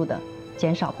程度地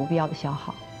减少不必要的消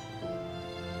耗。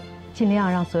尽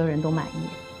量让所有人都满意，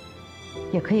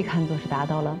也可以看作是达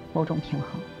到了某种平衡。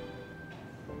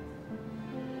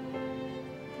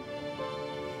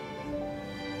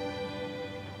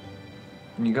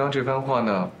你刚刚这番话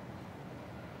呢，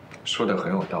说的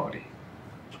很有道理，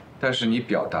但是你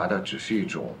表达的只是一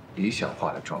种理想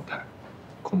化的状态，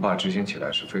恐怕执行起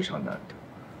来是非常难的。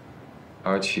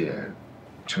而且，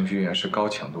程序员是高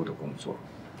强度的工作，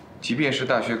即便是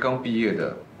大学刚毕业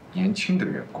的年轻的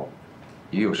员工，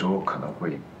也有时候可能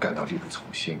会感到力不从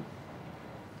心。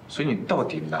所以你到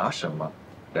底拿什么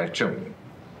来证明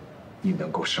你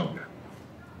能够胜任？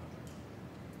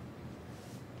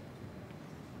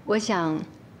我想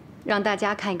让大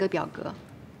家看一个表格。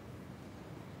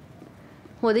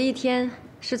我的一天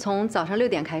是从早上6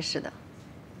点开始的，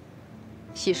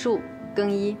洗漱、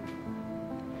更衣。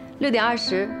6点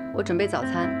20，我准备早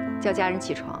餐，叫家人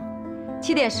起床。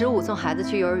7点15送孩子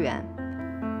去幼儿园。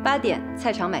8点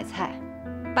菜场买菜。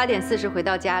8点40回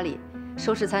到家里，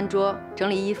收拾餐桌，整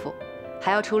理衣服，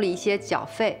还要处理一些缴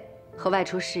费和外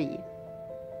出事宜。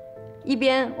一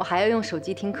边我还要用手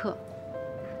机听课。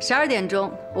12点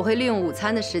钟，我会利用午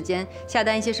餐的时间下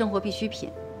单一些生活必需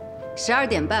品。12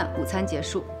点半午餐结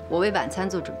束，我为晚餐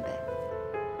做准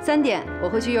备。3点我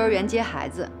会去幼儿园接孩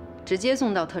子，直接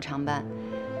送到特长班，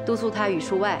督促他语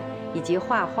数外以及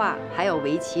画画还有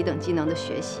围棋等技能的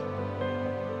学习。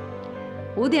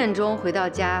5点钟回到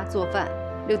家做饭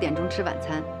，6点钟吃晚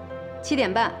餐。7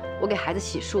点半我给孩子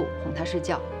洗漱，哄他睡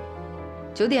觉。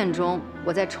9点钟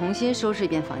我再重新收拾一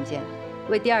遍房间，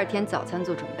为第2天早餐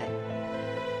做准备。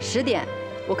10点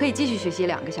我可以继续学习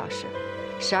2个小时。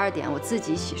12点我自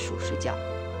己洗漱睡觉。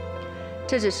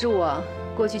这只是我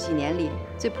过去几年里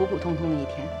最普普通通的一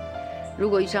天。如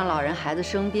果遇上老人、孩子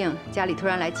生病，家里突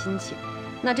然来亲戚，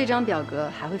那这张表格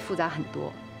还会复杂很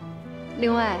多。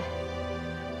另外，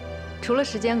除了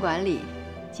时间管理，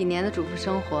几年的主妇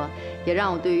生活也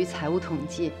让我对于财务统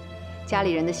计、家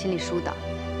里人的心理疏导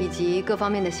以及各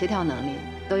方面的协调能力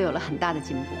都有了很大的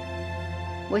进步。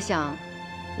我想，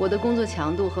我的工作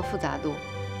强度和复杂度，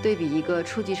对比一个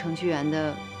初级程序员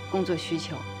的工作需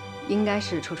求，应该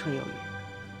是绰绰有余。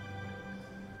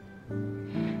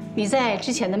你在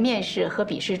之前的面试和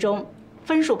笔试中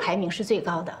分数排名是最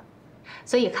高的，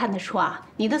所以看得出啊，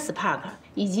你的 Spark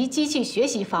以及机器学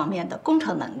习方面的工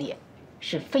程能力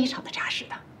是非常的扎实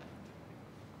的。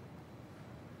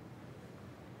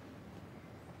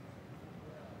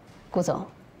顾总，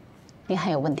您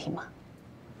还有问题吗？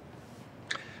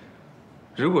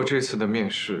如果这次的面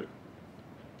试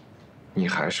你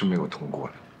还是没有通过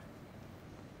呢？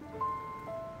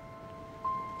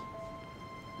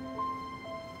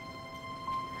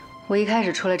我一开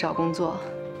始出来找工作，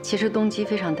其实动机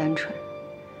非常单纯，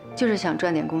就是想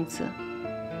赚点工资。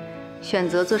选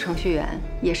择做程序员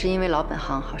也是因为老本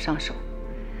行好上手。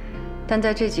但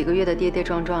在这几个月的跌跌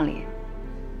撞撞里，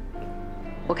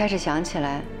我开始想起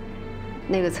来，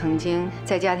那个曾经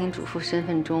在家庭主妇身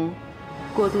份中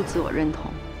过度自我认同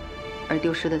而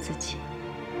丢失的自己。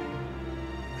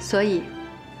所以，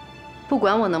不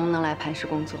管我能不能来磐石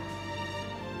工作，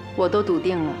我都笃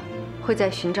定了会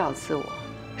在寻找自我、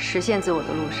实现自我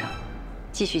的路上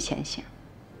继续前行。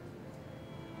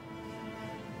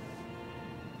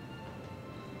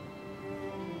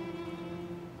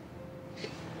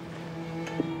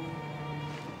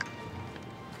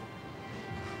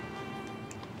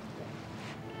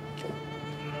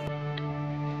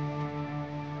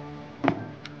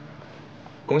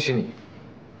恭喜你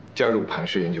加入磐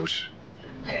石研究室。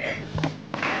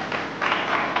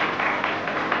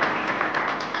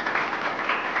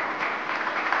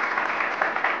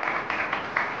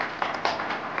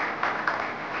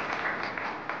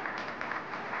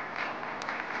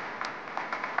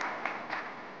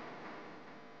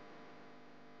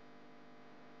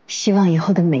希望以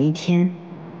后的每一天，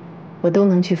我都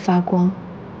能去发光，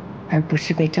而不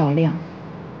是被照亮。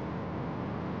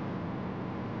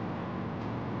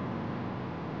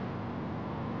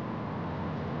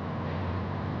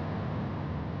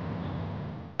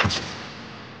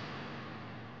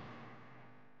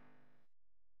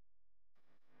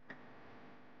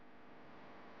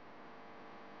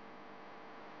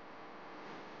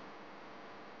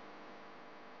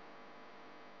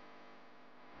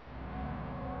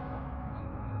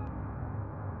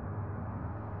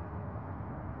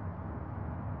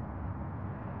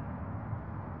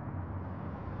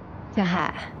江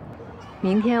海，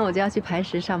明天我就要去磐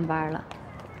石上班了。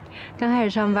刚开始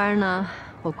上班呢，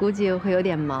我估计会有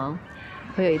点忙，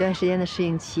会有一段时间的适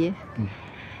应期。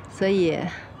所以，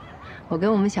我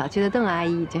跟我们小区的邓阿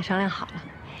姨已经商量好了，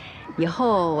以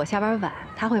后我下班晚，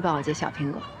她会帮我接小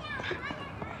苹果。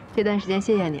这段时间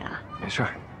谢谢你了。没事儿。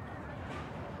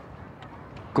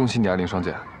恭喜你啊，林双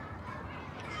姐。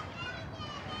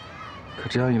可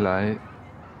这样一来，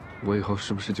我以后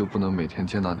是不是就不能每天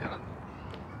见到你了？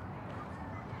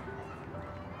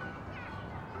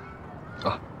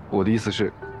啊，我的意思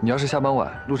是，你要是下班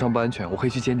晚，路上不安全，我可以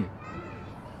去接你。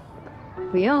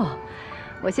不用，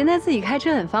我现在自己开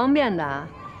车很方便的。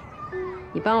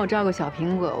你帮我照顾小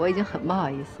苹果，我已经很不好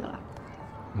意思了。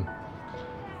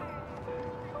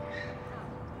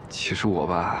其实我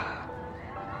吧，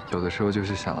有的时候就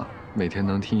是想每天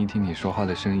能听一听你说话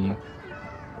的声音，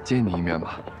见你一面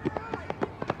吧，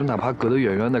就哪怕隔得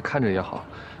远远的看着也好。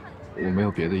我没有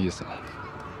别的意思了，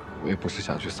我也不是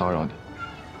想去骚扰你。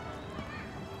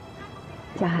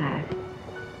江海，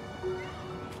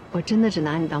我真的只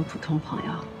拿你当普通朋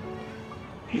友，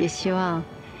也希望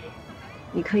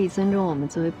你可以尊重我们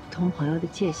作为普通朋友的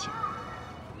界限。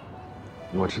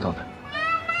我知道的。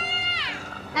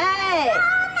哎，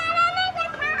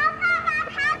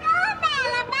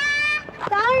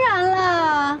当然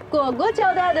了，果果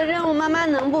交代的任务，妈妈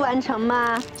能不完成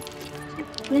吗？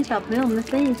跟小朋友们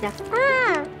分一下。吃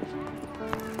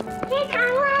糖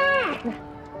了。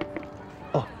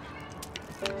哦，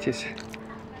谢谢。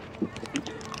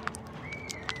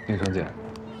林双姐，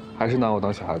还是拿我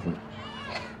当小孩子呢。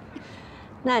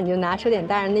那你就拿出点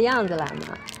大人的样子来嘛。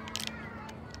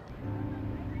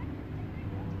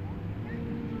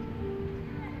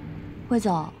魏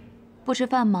总，不吃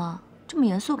饭吗？这么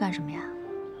严肃干什么呀？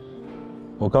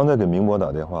我刚才给明博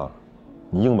打电话，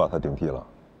你硬把他顶替了。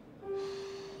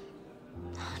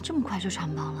这么快就穿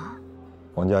帮了？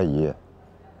王佳怡，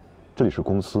这里是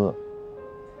公司，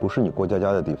不是你过家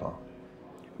家的地方。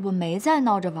我没在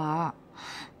闹着玩儿，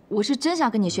我是真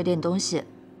想跟你学点东西。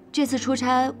这次出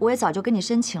差我也早就跟你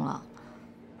申请了，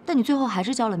但你最后还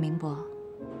是交了明博。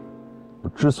我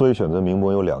之所以选择明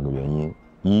博有2个原因：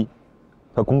一，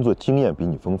他工作经验比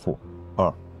你丰富；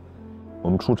二，我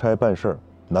们出差办事儿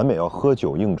难免要喝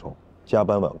酒应酬、加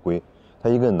班晚归，他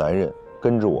一个男人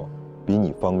跟着我比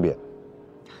你方便。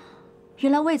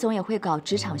原来魏总也会搞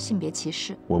职场性别歧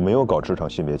视。我没有搞职场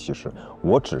性别歧视，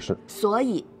我只是……所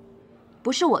以，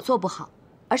不是我做不好，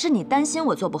而是你担心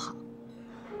我做不好。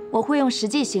我会用实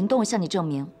际行动向你证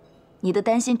明，你的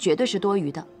担心绝对是多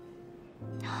余的。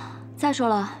再说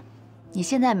了，你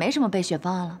现在没什么备选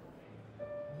方案了，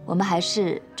我们还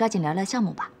是抓紧聊聊项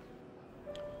目吧。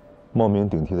冒名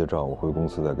顶替的账我回公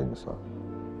司再给你算。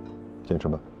先吃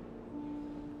饭。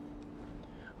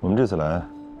我们这次来，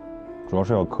主要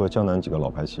是要磕江南几个老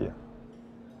牌企业。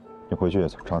你回去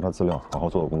查查资料，好好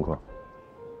做做功课。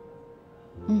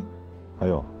嗯。还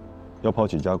有，要跑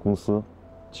几家公司，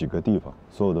几个地方，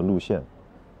所有的路线、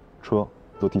车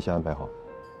都提前安排好。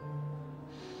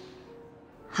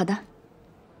好的。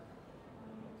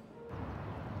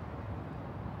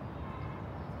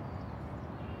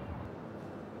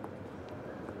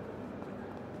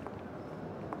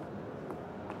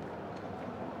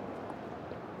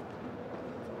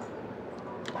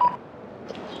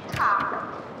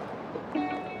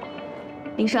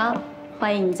林双，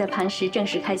欢迎你在磐石正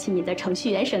式开启你的程序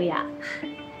员生涯。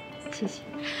谢谢，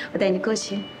我带你过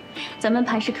去。咱们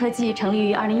磐石科技成立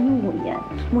于2015年，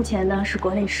目前呢是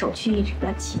国内首屈一指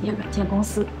的企业软件公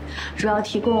司，主要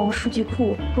提供数据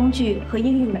库、工具和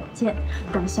应用软件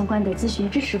等相关的咨询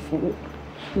支持服务。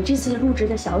你这次入职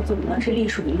的小组呢是隶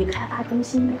属于开发中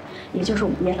心，也就是我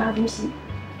们研发中心。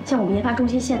像我们研发中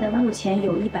心现在目前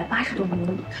有180多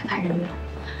名开发人员。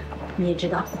你也知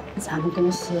道，咱们公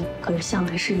司可是向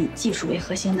来是以技术为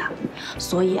核心的，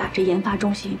所以啊，这研发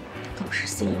中心都是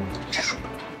CEO 的直属。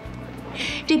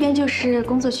这边就是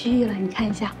工作区域了，你看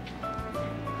一下。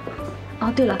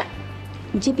哦，对了，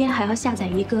你这边还要下载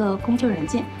一个工作软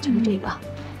件，就是这个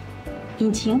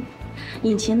引擎。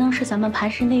引擎呢是咱们磐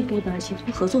石内部的协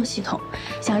同合作系统，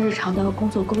像日常的工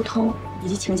作沟通以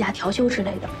及请假调休之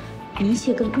类的，一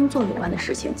切跟工作有关的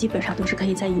事情，基本上都是可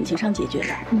以在引擎上解决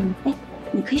的。哎。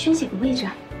你可以选几个位置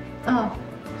啊？哦，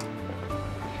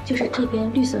就是这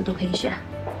边绿色都可以选。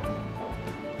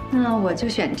那我就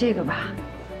选这个吧。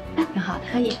哎，挺好的，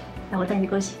可以。那我带你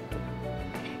过去。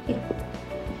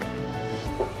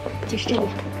就是这里。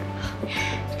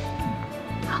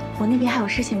好，我那边还有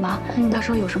事情忙，到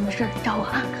时候有什么事儿找我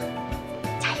啊。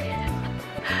加油！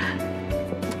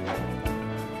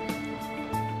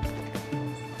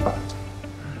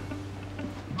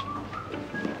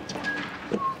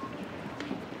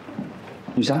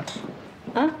雨珊，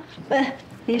啊，喂，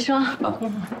林双，你好。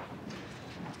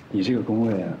你这个工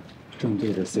位啊，正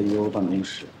对着 CEO 办公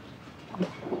室，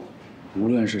无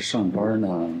论是上班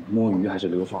呢、摸鱼还是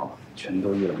留号，全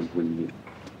都一览无遗，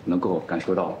能够感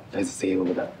受到来自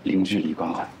CEO 的零距离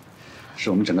关怀，是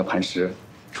我们整个磐石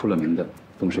出了名的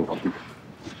风水宝地。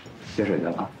接水去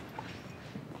了啊。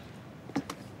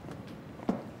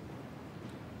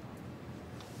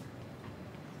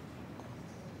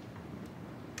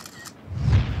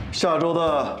下周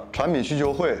的产品需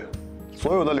求会，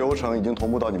所有的流程已经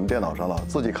同步到你们电脑上了，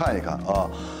自己看一看啊，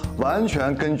完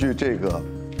全根据这个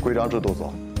规章制度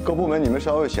走。各部门你们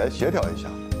稍微协调一下，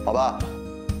好吧？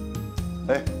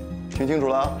哎，听清楚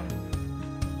了啊！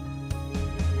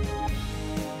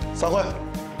散会。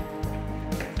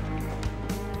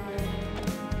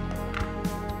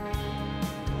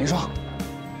林双，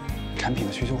产品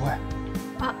的需求会。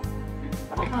啊。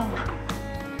哦。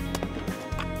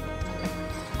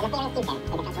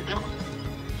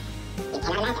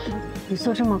语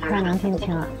速这么快，能听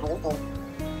清啊？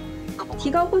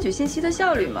提高获取信息的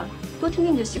效率嘛，多听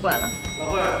听就习惯了。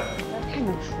太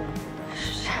能说了。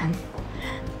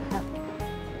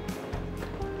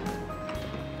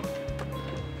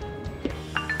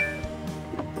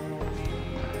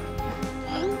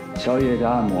宵夜加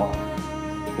按摩，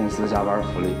公司加班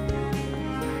福利。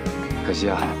可惜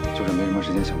啊，就是没什么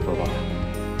时间享受罢了。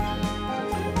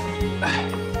哎。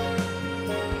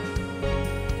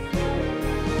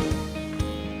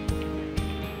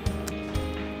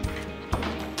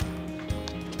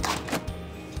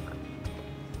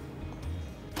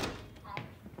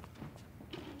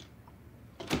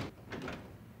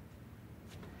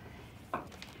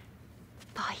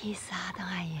不好意思啊，邓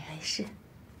阿姨。没事，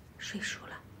睡熟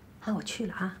了。啊，我去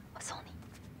了啊，我送你。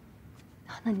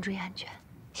好，那你注意安全，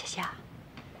谢谢啊。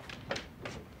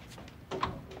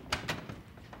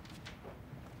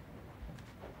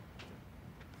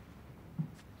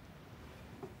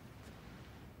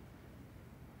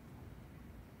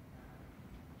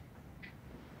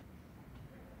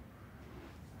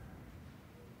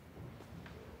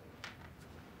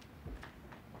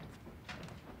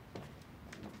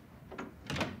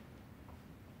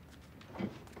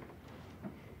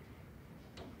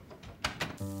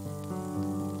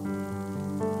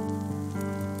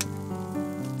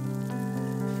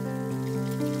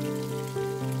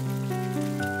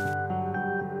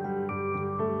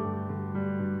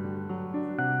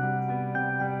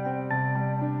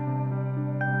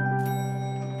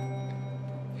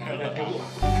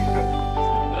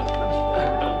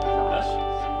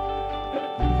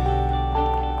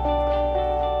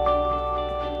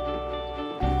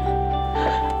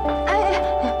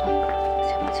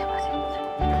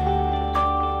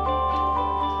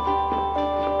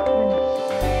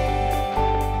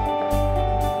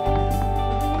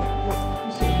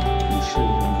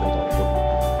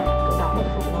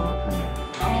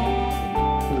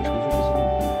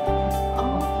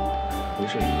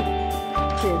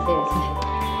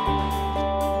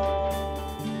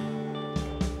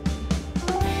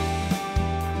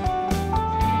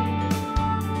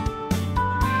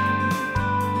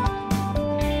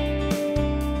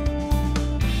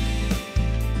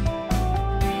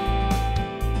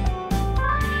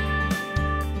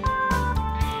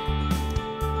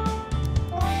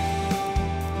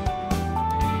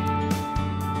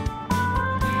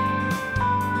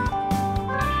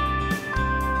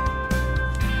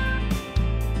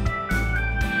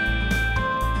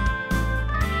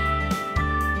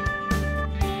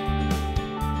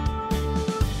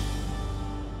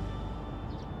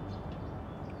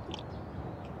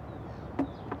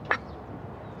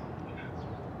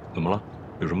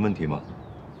有什么问题吗？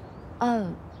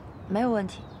没有问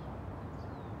题。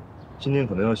今天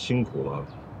可能要辛苦了，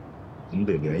我们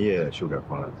得连夜修改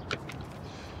方案。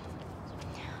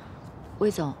魏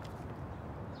总，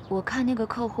我看那个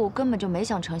客户根本就没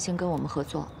想诚心跟我们合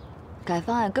作，改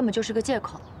方案根本就是个借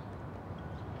口。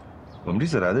我们这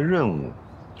次来的任务，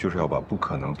就是要把不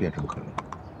可能变成可能。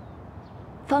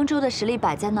方舟的实力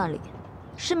摆在那里，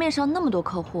市面上那么多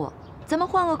客户，咱们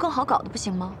换个更好搞的不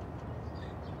行吗？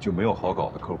就没有好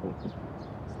搞的客户。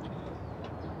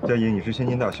佳怡，你是千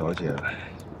金大小姐，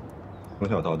从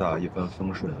小到大一帆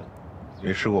风顺，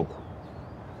没吃过苦，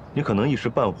你可能一时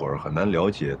半会儿很难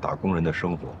了解打工人的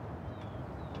生活。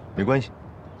没关系，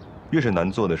越是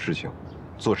难做的事情，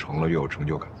做成了越有成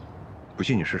就感。不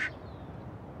信你试试。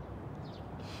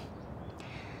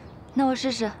那我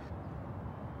试试。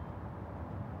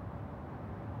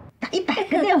打100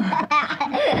个电话。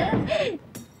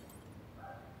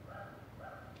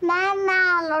妈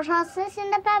妈，楼上思欣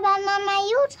的爸爸妈妈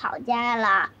又吵架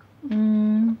了。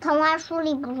童话书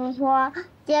里不是说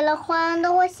结了婚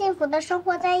都会幸福的生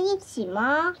活在一起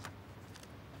吗？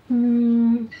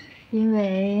因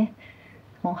为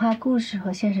童话故事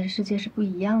和现实世界是不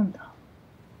一样的。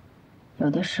有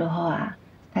的时候啊，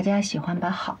大家喜欢把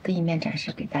好的一面展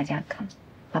示给大家看，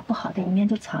把不好的一面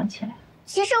就藏起来。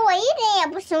其实我一点也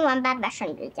不喜欢爸爸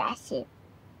升职加薪。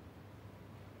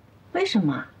为什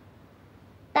么？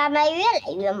爸爸越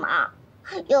来越忙，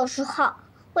有时候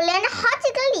我连着好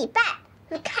几个礼拜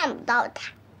都看不到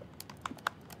他。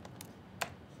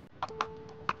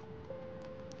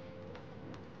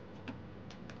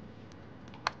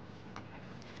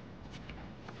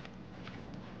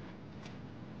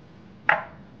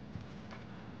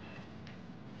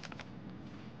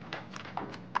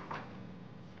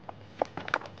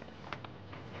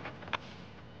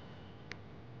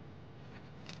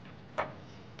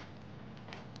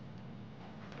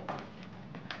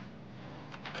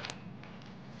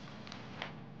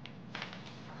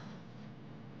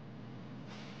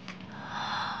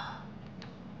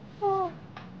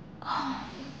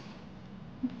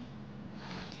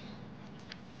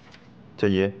佳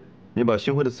怡，你把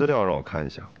新会的资料让我看一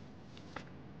下。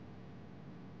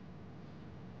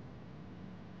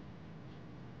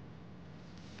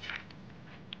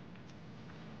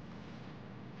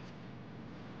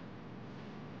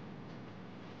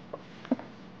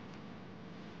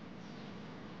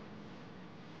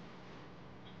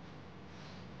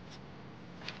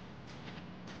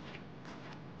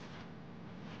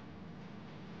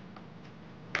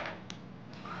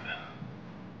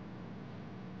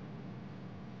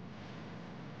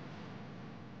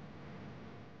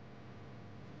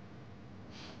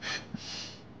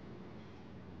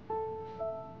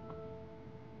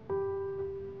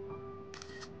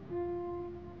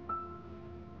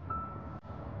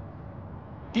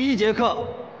第一节课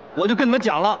我就跟你们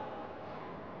讲了，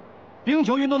冰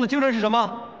球运动的精神是什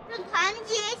么？是团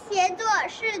结协作，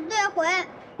是队魂。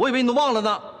我以为你都忘了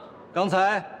呢。刚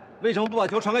才为什么不把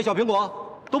球传给小苹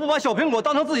果？都不把小苹果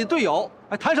当成自己队友，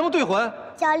还谈什么队魂？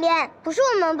教练，不是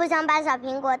我们不想把小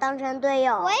苹果当成队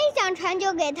友，我也想传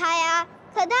球给他呀，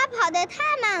可他跑得太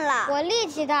慢了，我力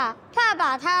气大，怕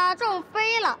把他撞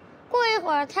飞了。过一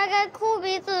会儿他该哭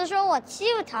鼻子说我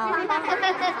欺负他了。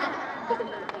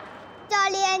教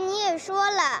练，你也说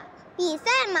了，比赛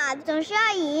嘛，总是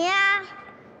要赢呀，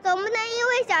总不能因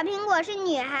为小苹果是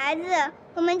女孩子，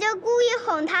我们就故意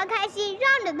哄她开心，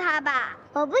让着她吧。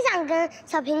我不想跟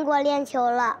小苹果练球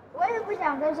了。我也不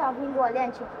想跟小苹果练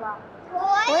球了。我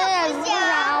也不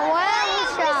想，我也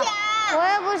不想，我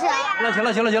也不想。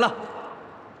那行了，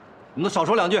你们少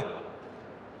说2句。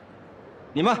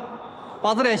你们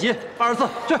8字练习24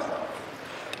去。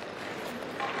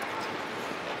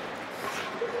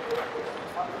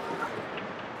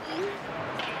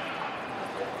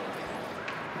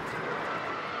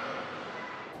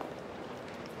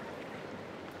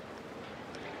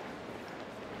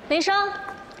林生，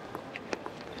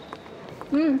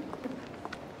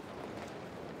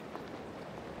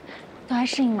都还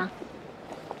适应吗？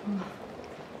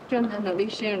正在努力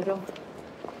适应中。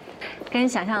跟你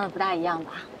想象的不大一样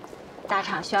吧？大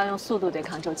厂需要用速度对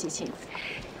抗周期性，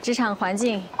职场环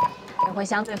境也会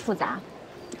相对复杂，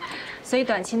所以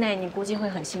短期内你估计会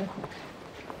很辛苦。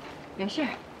没事，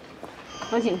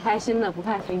我挺开心的，不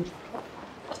怕辛苦。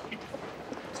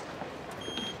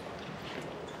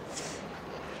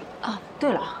哦，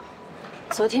对了，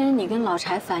昨天你跟老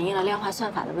柴反映了量化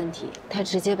算法的问题，他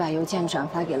直接把邮件转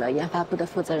发给了研发部的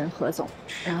负责人何总，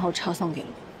然后抄送给了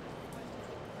我。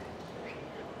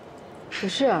可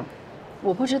是，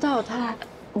我不知道他。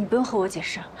你不用和我解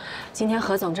释，今天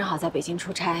何总正好在北京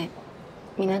出差，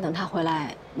明天等他回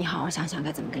来，你好好想想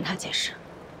该怎么跟他解释。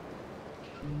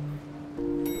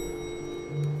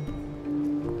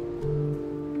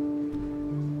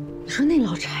你说那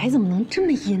老柴怎么能这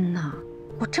么阴呢？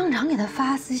我正常给他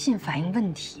发私信反映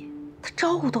问题，他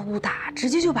招呼都不打，直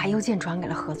接就把邮件转给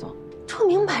了何总，这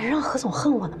明摆着让何总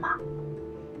恨我呢吗？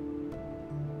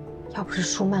要不是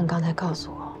舒曼刚才告诉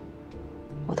我，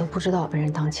我都不知道我被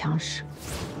人当枪使。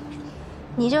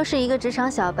你就是一个职场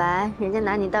小白，人家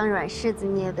拿你当软柿子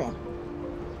捏呗。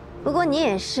不过你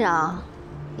也是啊，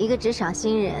一个职场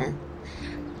新人，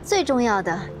最重要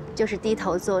的就是低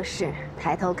头做事，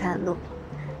抬头看路。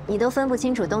你都分不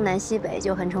清楚东南西北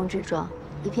就横冲直撞，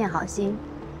一片好心，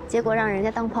结果让人家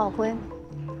当炮灰。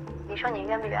你说你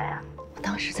冤不冤呀？我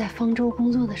当时在方舟工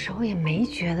作的时候也没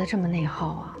觉得这么内耗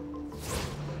啊。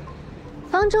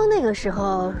方舟那个时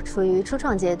候处于初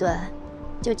创阶段，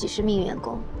就几十名员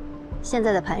工。现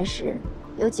在的磐石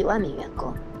有几万名员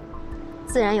工，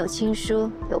自然有亲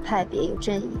疏，有派别，有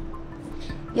阵营，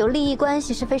有利益关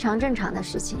系是非常正常的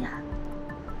事情啊。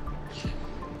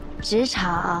职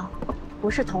场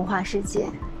不是童话世界，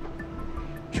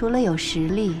除了有实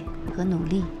力和努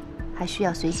力，还需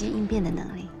要随机应变的能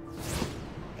力。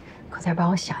可再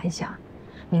帮我想一想，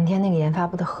明天那个研发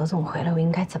部的何总回来，我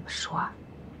应该怎么说啊？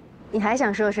你还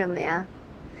想说什么呀？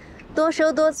多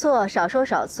说多错，少说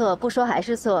少错，不说还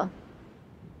是错。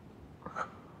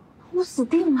我死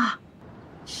定了！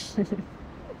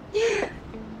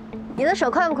你的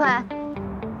手快不快？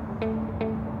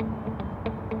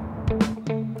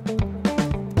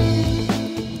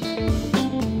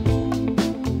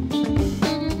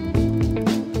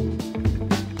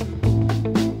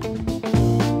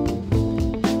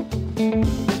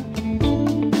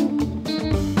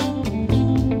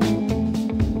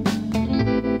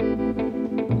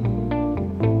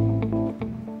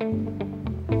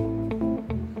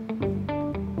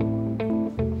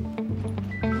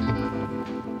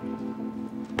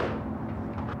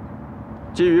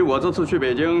基于我这次去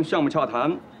北京项目洽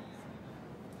谈，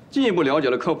进一步了解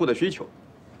了客户的需求。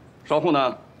稍后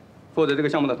呢，负责这个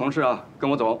项目的同事啊，跟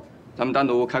我走，咱们单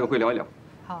独开个会聊一聊。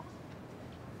好。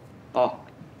哦，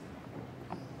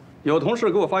有同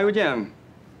事给我发邮件，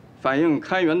反映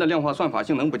开源的量化算法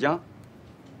性能不佳，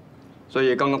所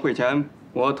以刚刚会前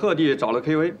我特地找了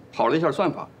KV 跑了一下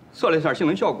算法，测了一下性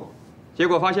能效果，结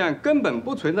果发现根本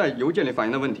不存在邮件里反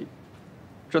映的问题。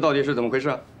这到底是怎么回事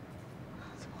啊？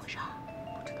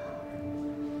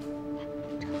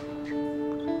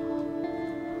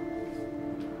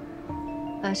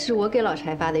是我给老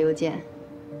柴发的邮件。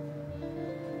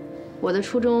我的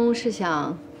初衷是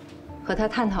想和他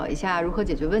探讨一下如何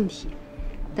解决问题，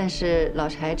但是老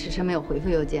柴迟迟没有回复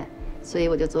邮件，所以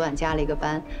我就昨晚加了一个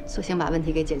班，索性把问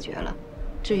题给解决了。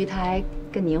至于他还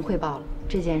跟您汇报了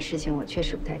这件事情，我确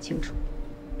实不太清楚。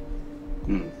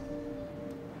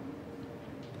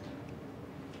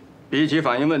比起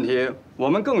反映问题，我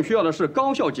们更需要的是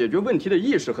高效解决问题的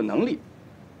意识和能力。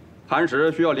磐石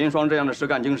需要林双这样的实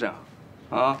干精神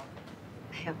啊！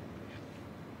没有，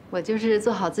我就是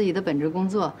做好自己的本职工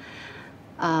作。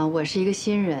我是一个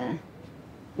新人，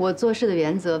我做事的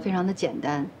原则非常的简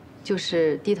单，就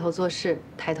是低头做事，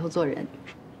抬头做人。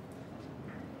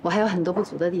我还有很多不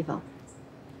足的地方，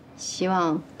希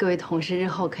望各位同事日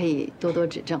后可以多多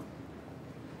指正。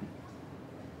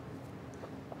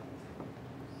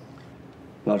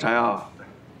老柴啊，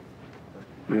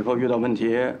以后遇到问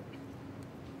题，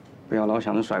不要老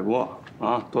想着甩锅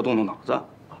啊，多动动脑子。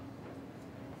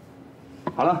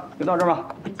好了，就到这儿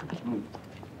吧。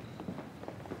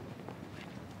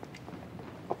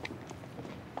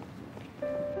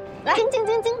来，叮叮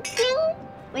叮叮叮，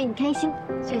为你开心，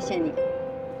谢谢你。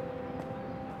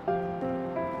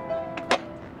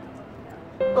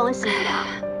恭喜你啊，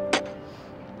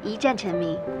一战成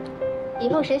名。以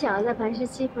后谁想要在磐石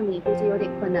欺负你，估计有点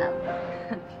困难了。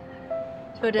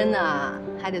说真的，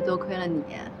还得多亏了你。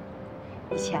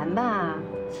以前吧，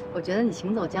我觉得你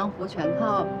行走江湖全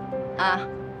靠啊，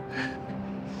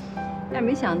但是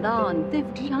没想到你对付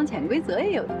职场潜规则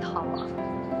也有一套啊。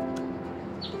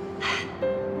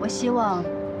我希望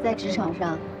在职场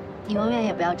上，你永远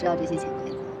也不要知道这些潜规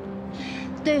则。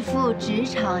对付职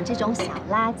场这种小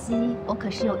垃圾，我可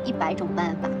是有100种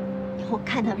办法。以后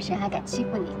看他们谁还敢欺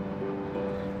负你。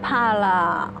怕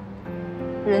了，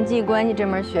人际关系这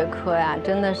门学科呀，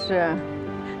真的是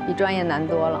比专业难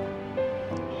多了。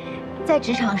在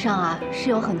职场上啊，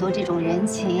是有很多这种人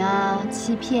情啊、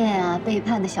欺骗啊、背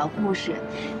叛的小故事，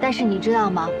但是你知道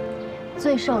吗？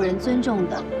最受人尊重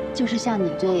的，就是像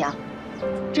你这样，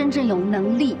真正有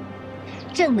能力、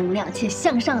正能量且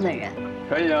向上的人。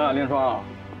可以啊，林双，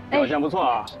表现不错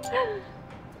啊。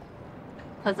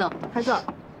何总，何总，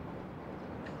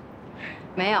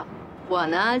没有，我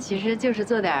呢其实就是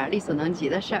做点力所能及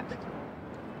的事儿。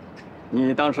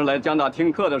你当时来江大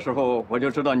听课的时候，我就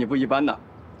知道你不一般的。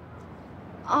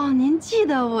哦，您记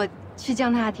得我去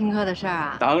江大听课的事儿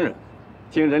啊？当然，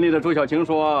听人力的朱小晴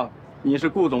说，你是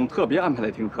顾总特别安排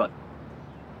来听课的。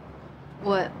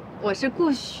我是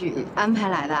顾许安排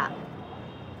来的。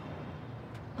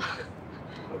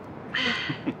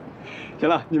行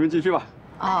了，你们继续吧。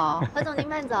哦，何总您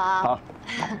慢走啊。好。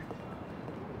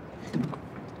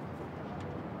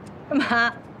干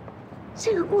嘛？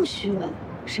这个顾许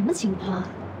什么情况？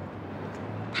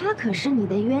他可是你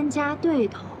的冤家对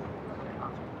头，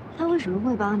他为什么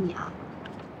会帮你啊？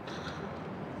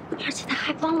而且他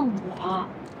还帮了我。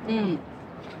嗯。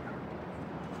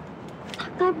他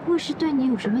该不会是对你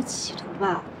有什么企图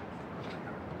吧？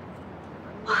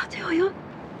哇，对我有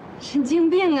神经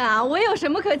病啊！我有什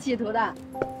么可企图的？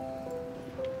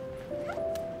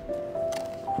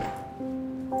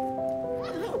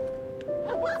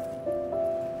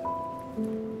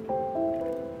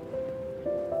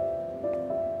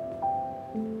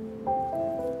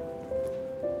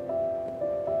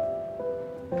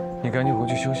你赶紧回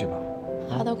去休息吧。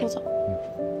好的，顾总。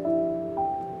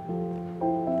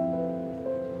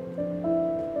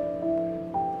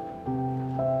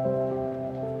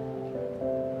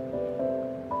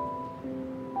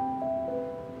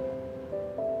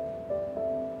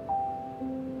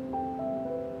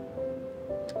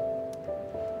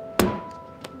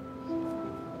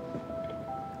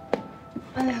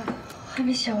哎呀，还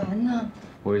没写完呢。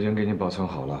我已经给你保存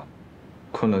好了，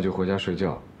困了就回家睡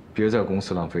觉，别在公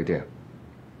司浪费电。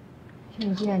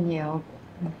证件你也要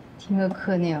管，听个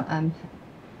课你也要安排。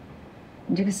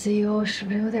你这个 CEO 是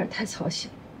不是有点太操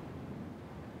心了？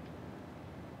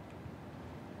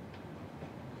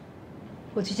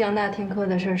我去江大听课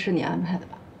的事儿是你安排的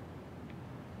吧？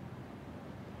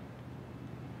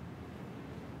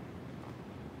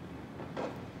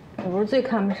你不是最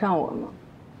看不上我吗？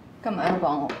干嘛要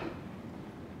帮我？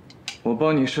我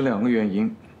帮你是2个原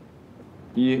因：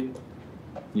一，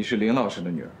你是林老师的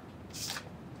女儿，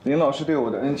林老师对我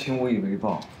的恩情无以为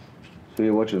报，所以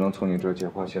我只能从你这儿借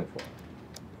花献佛；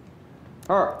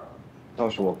二，倒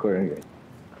是我个人原因。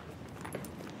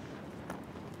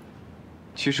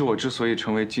其实我之所以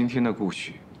成为今天的顾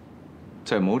许，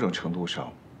在某种程度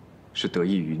上，是得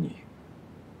益于你。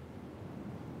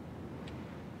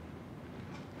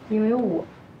因为我。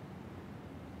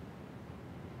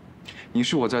你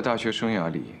是我在大学生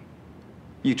涯里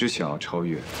一直想要超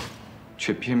越，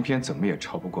却偏偏怎么也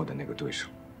超不过的那个对手。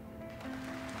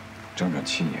整整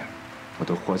7年，我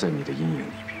都活在你的阴影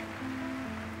里边。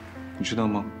你知道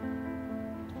吗？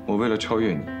我为了超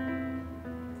越你，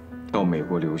到美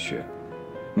国留学，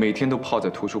每天都泡在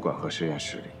图书馆和实验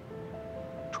室里。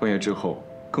创业之后，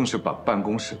更是把办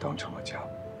公室当成了家。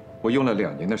我用了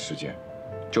2年的时间，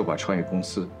就把创业公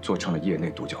司做成了业内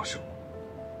独角兽。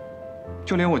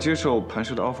就连我接受磐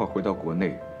石的 offer 回到国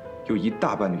内，有一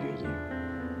大半的原因，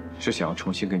是想要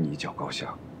重新跟你一较高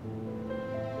下。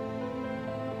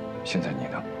现在你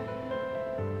呢？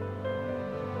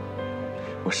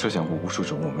我设想过无数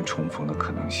种我们重逢的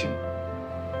可能性，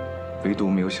唯独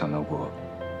没有想到过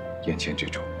眼前这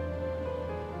种。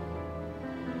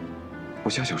武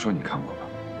侠小说你看过吧？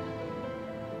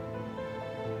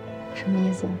什么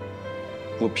意思？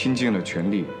我拼尽了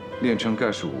全力练成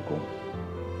盖世武功，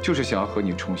就是想要和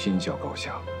你重新一较高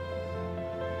下。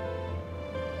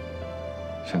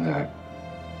现在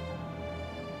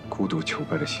孤独求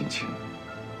败的心情，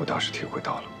我倒是体会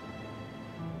到了。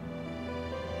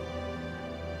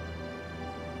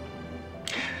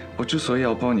我之所以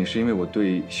要帮你，是因为我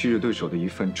对昔日对手的一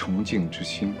份崇敬之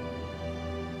心。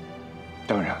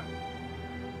当然，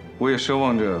我也奢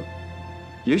望着，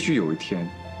也许有一天，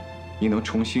你能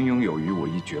重新拥有与我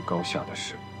一决高下的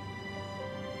事。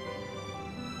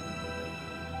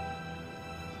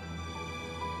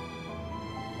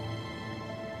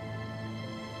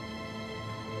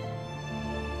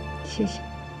谢谢。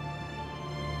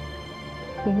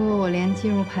不过我连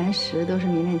进入磐石都是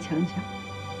勉勉强强，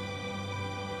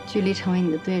距离成为你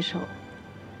的对手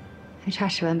还差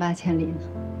10万8千里呢。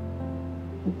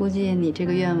我估计你这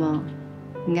个愿望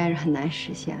应该是很难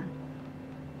实现。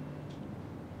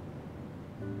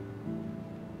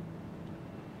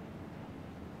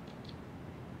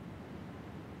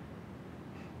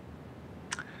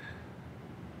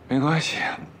没关系，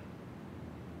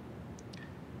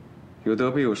有得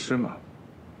必有失嘛，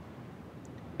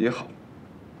也好。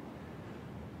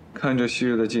看着昔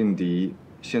日的劲敌，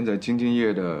现在兢兢业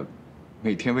业的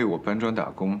每天为我搬砖打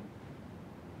工，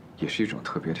也是一种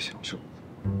特别的享受。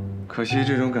可惜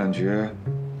这种感觉，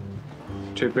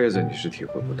这辈子你是体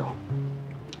会不到。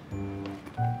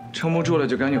撑不住了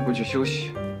就赶紧回去休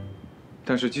息。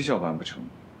但是绩效完不成，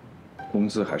工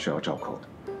资还是要照扣的。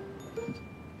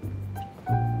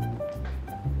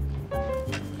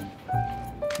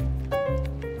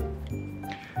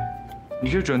你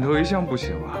这准头一向不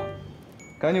行啊，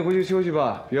赶紧回去休息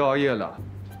吧，别熬夜了，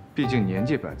毕竟年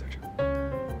纪摆在这儿。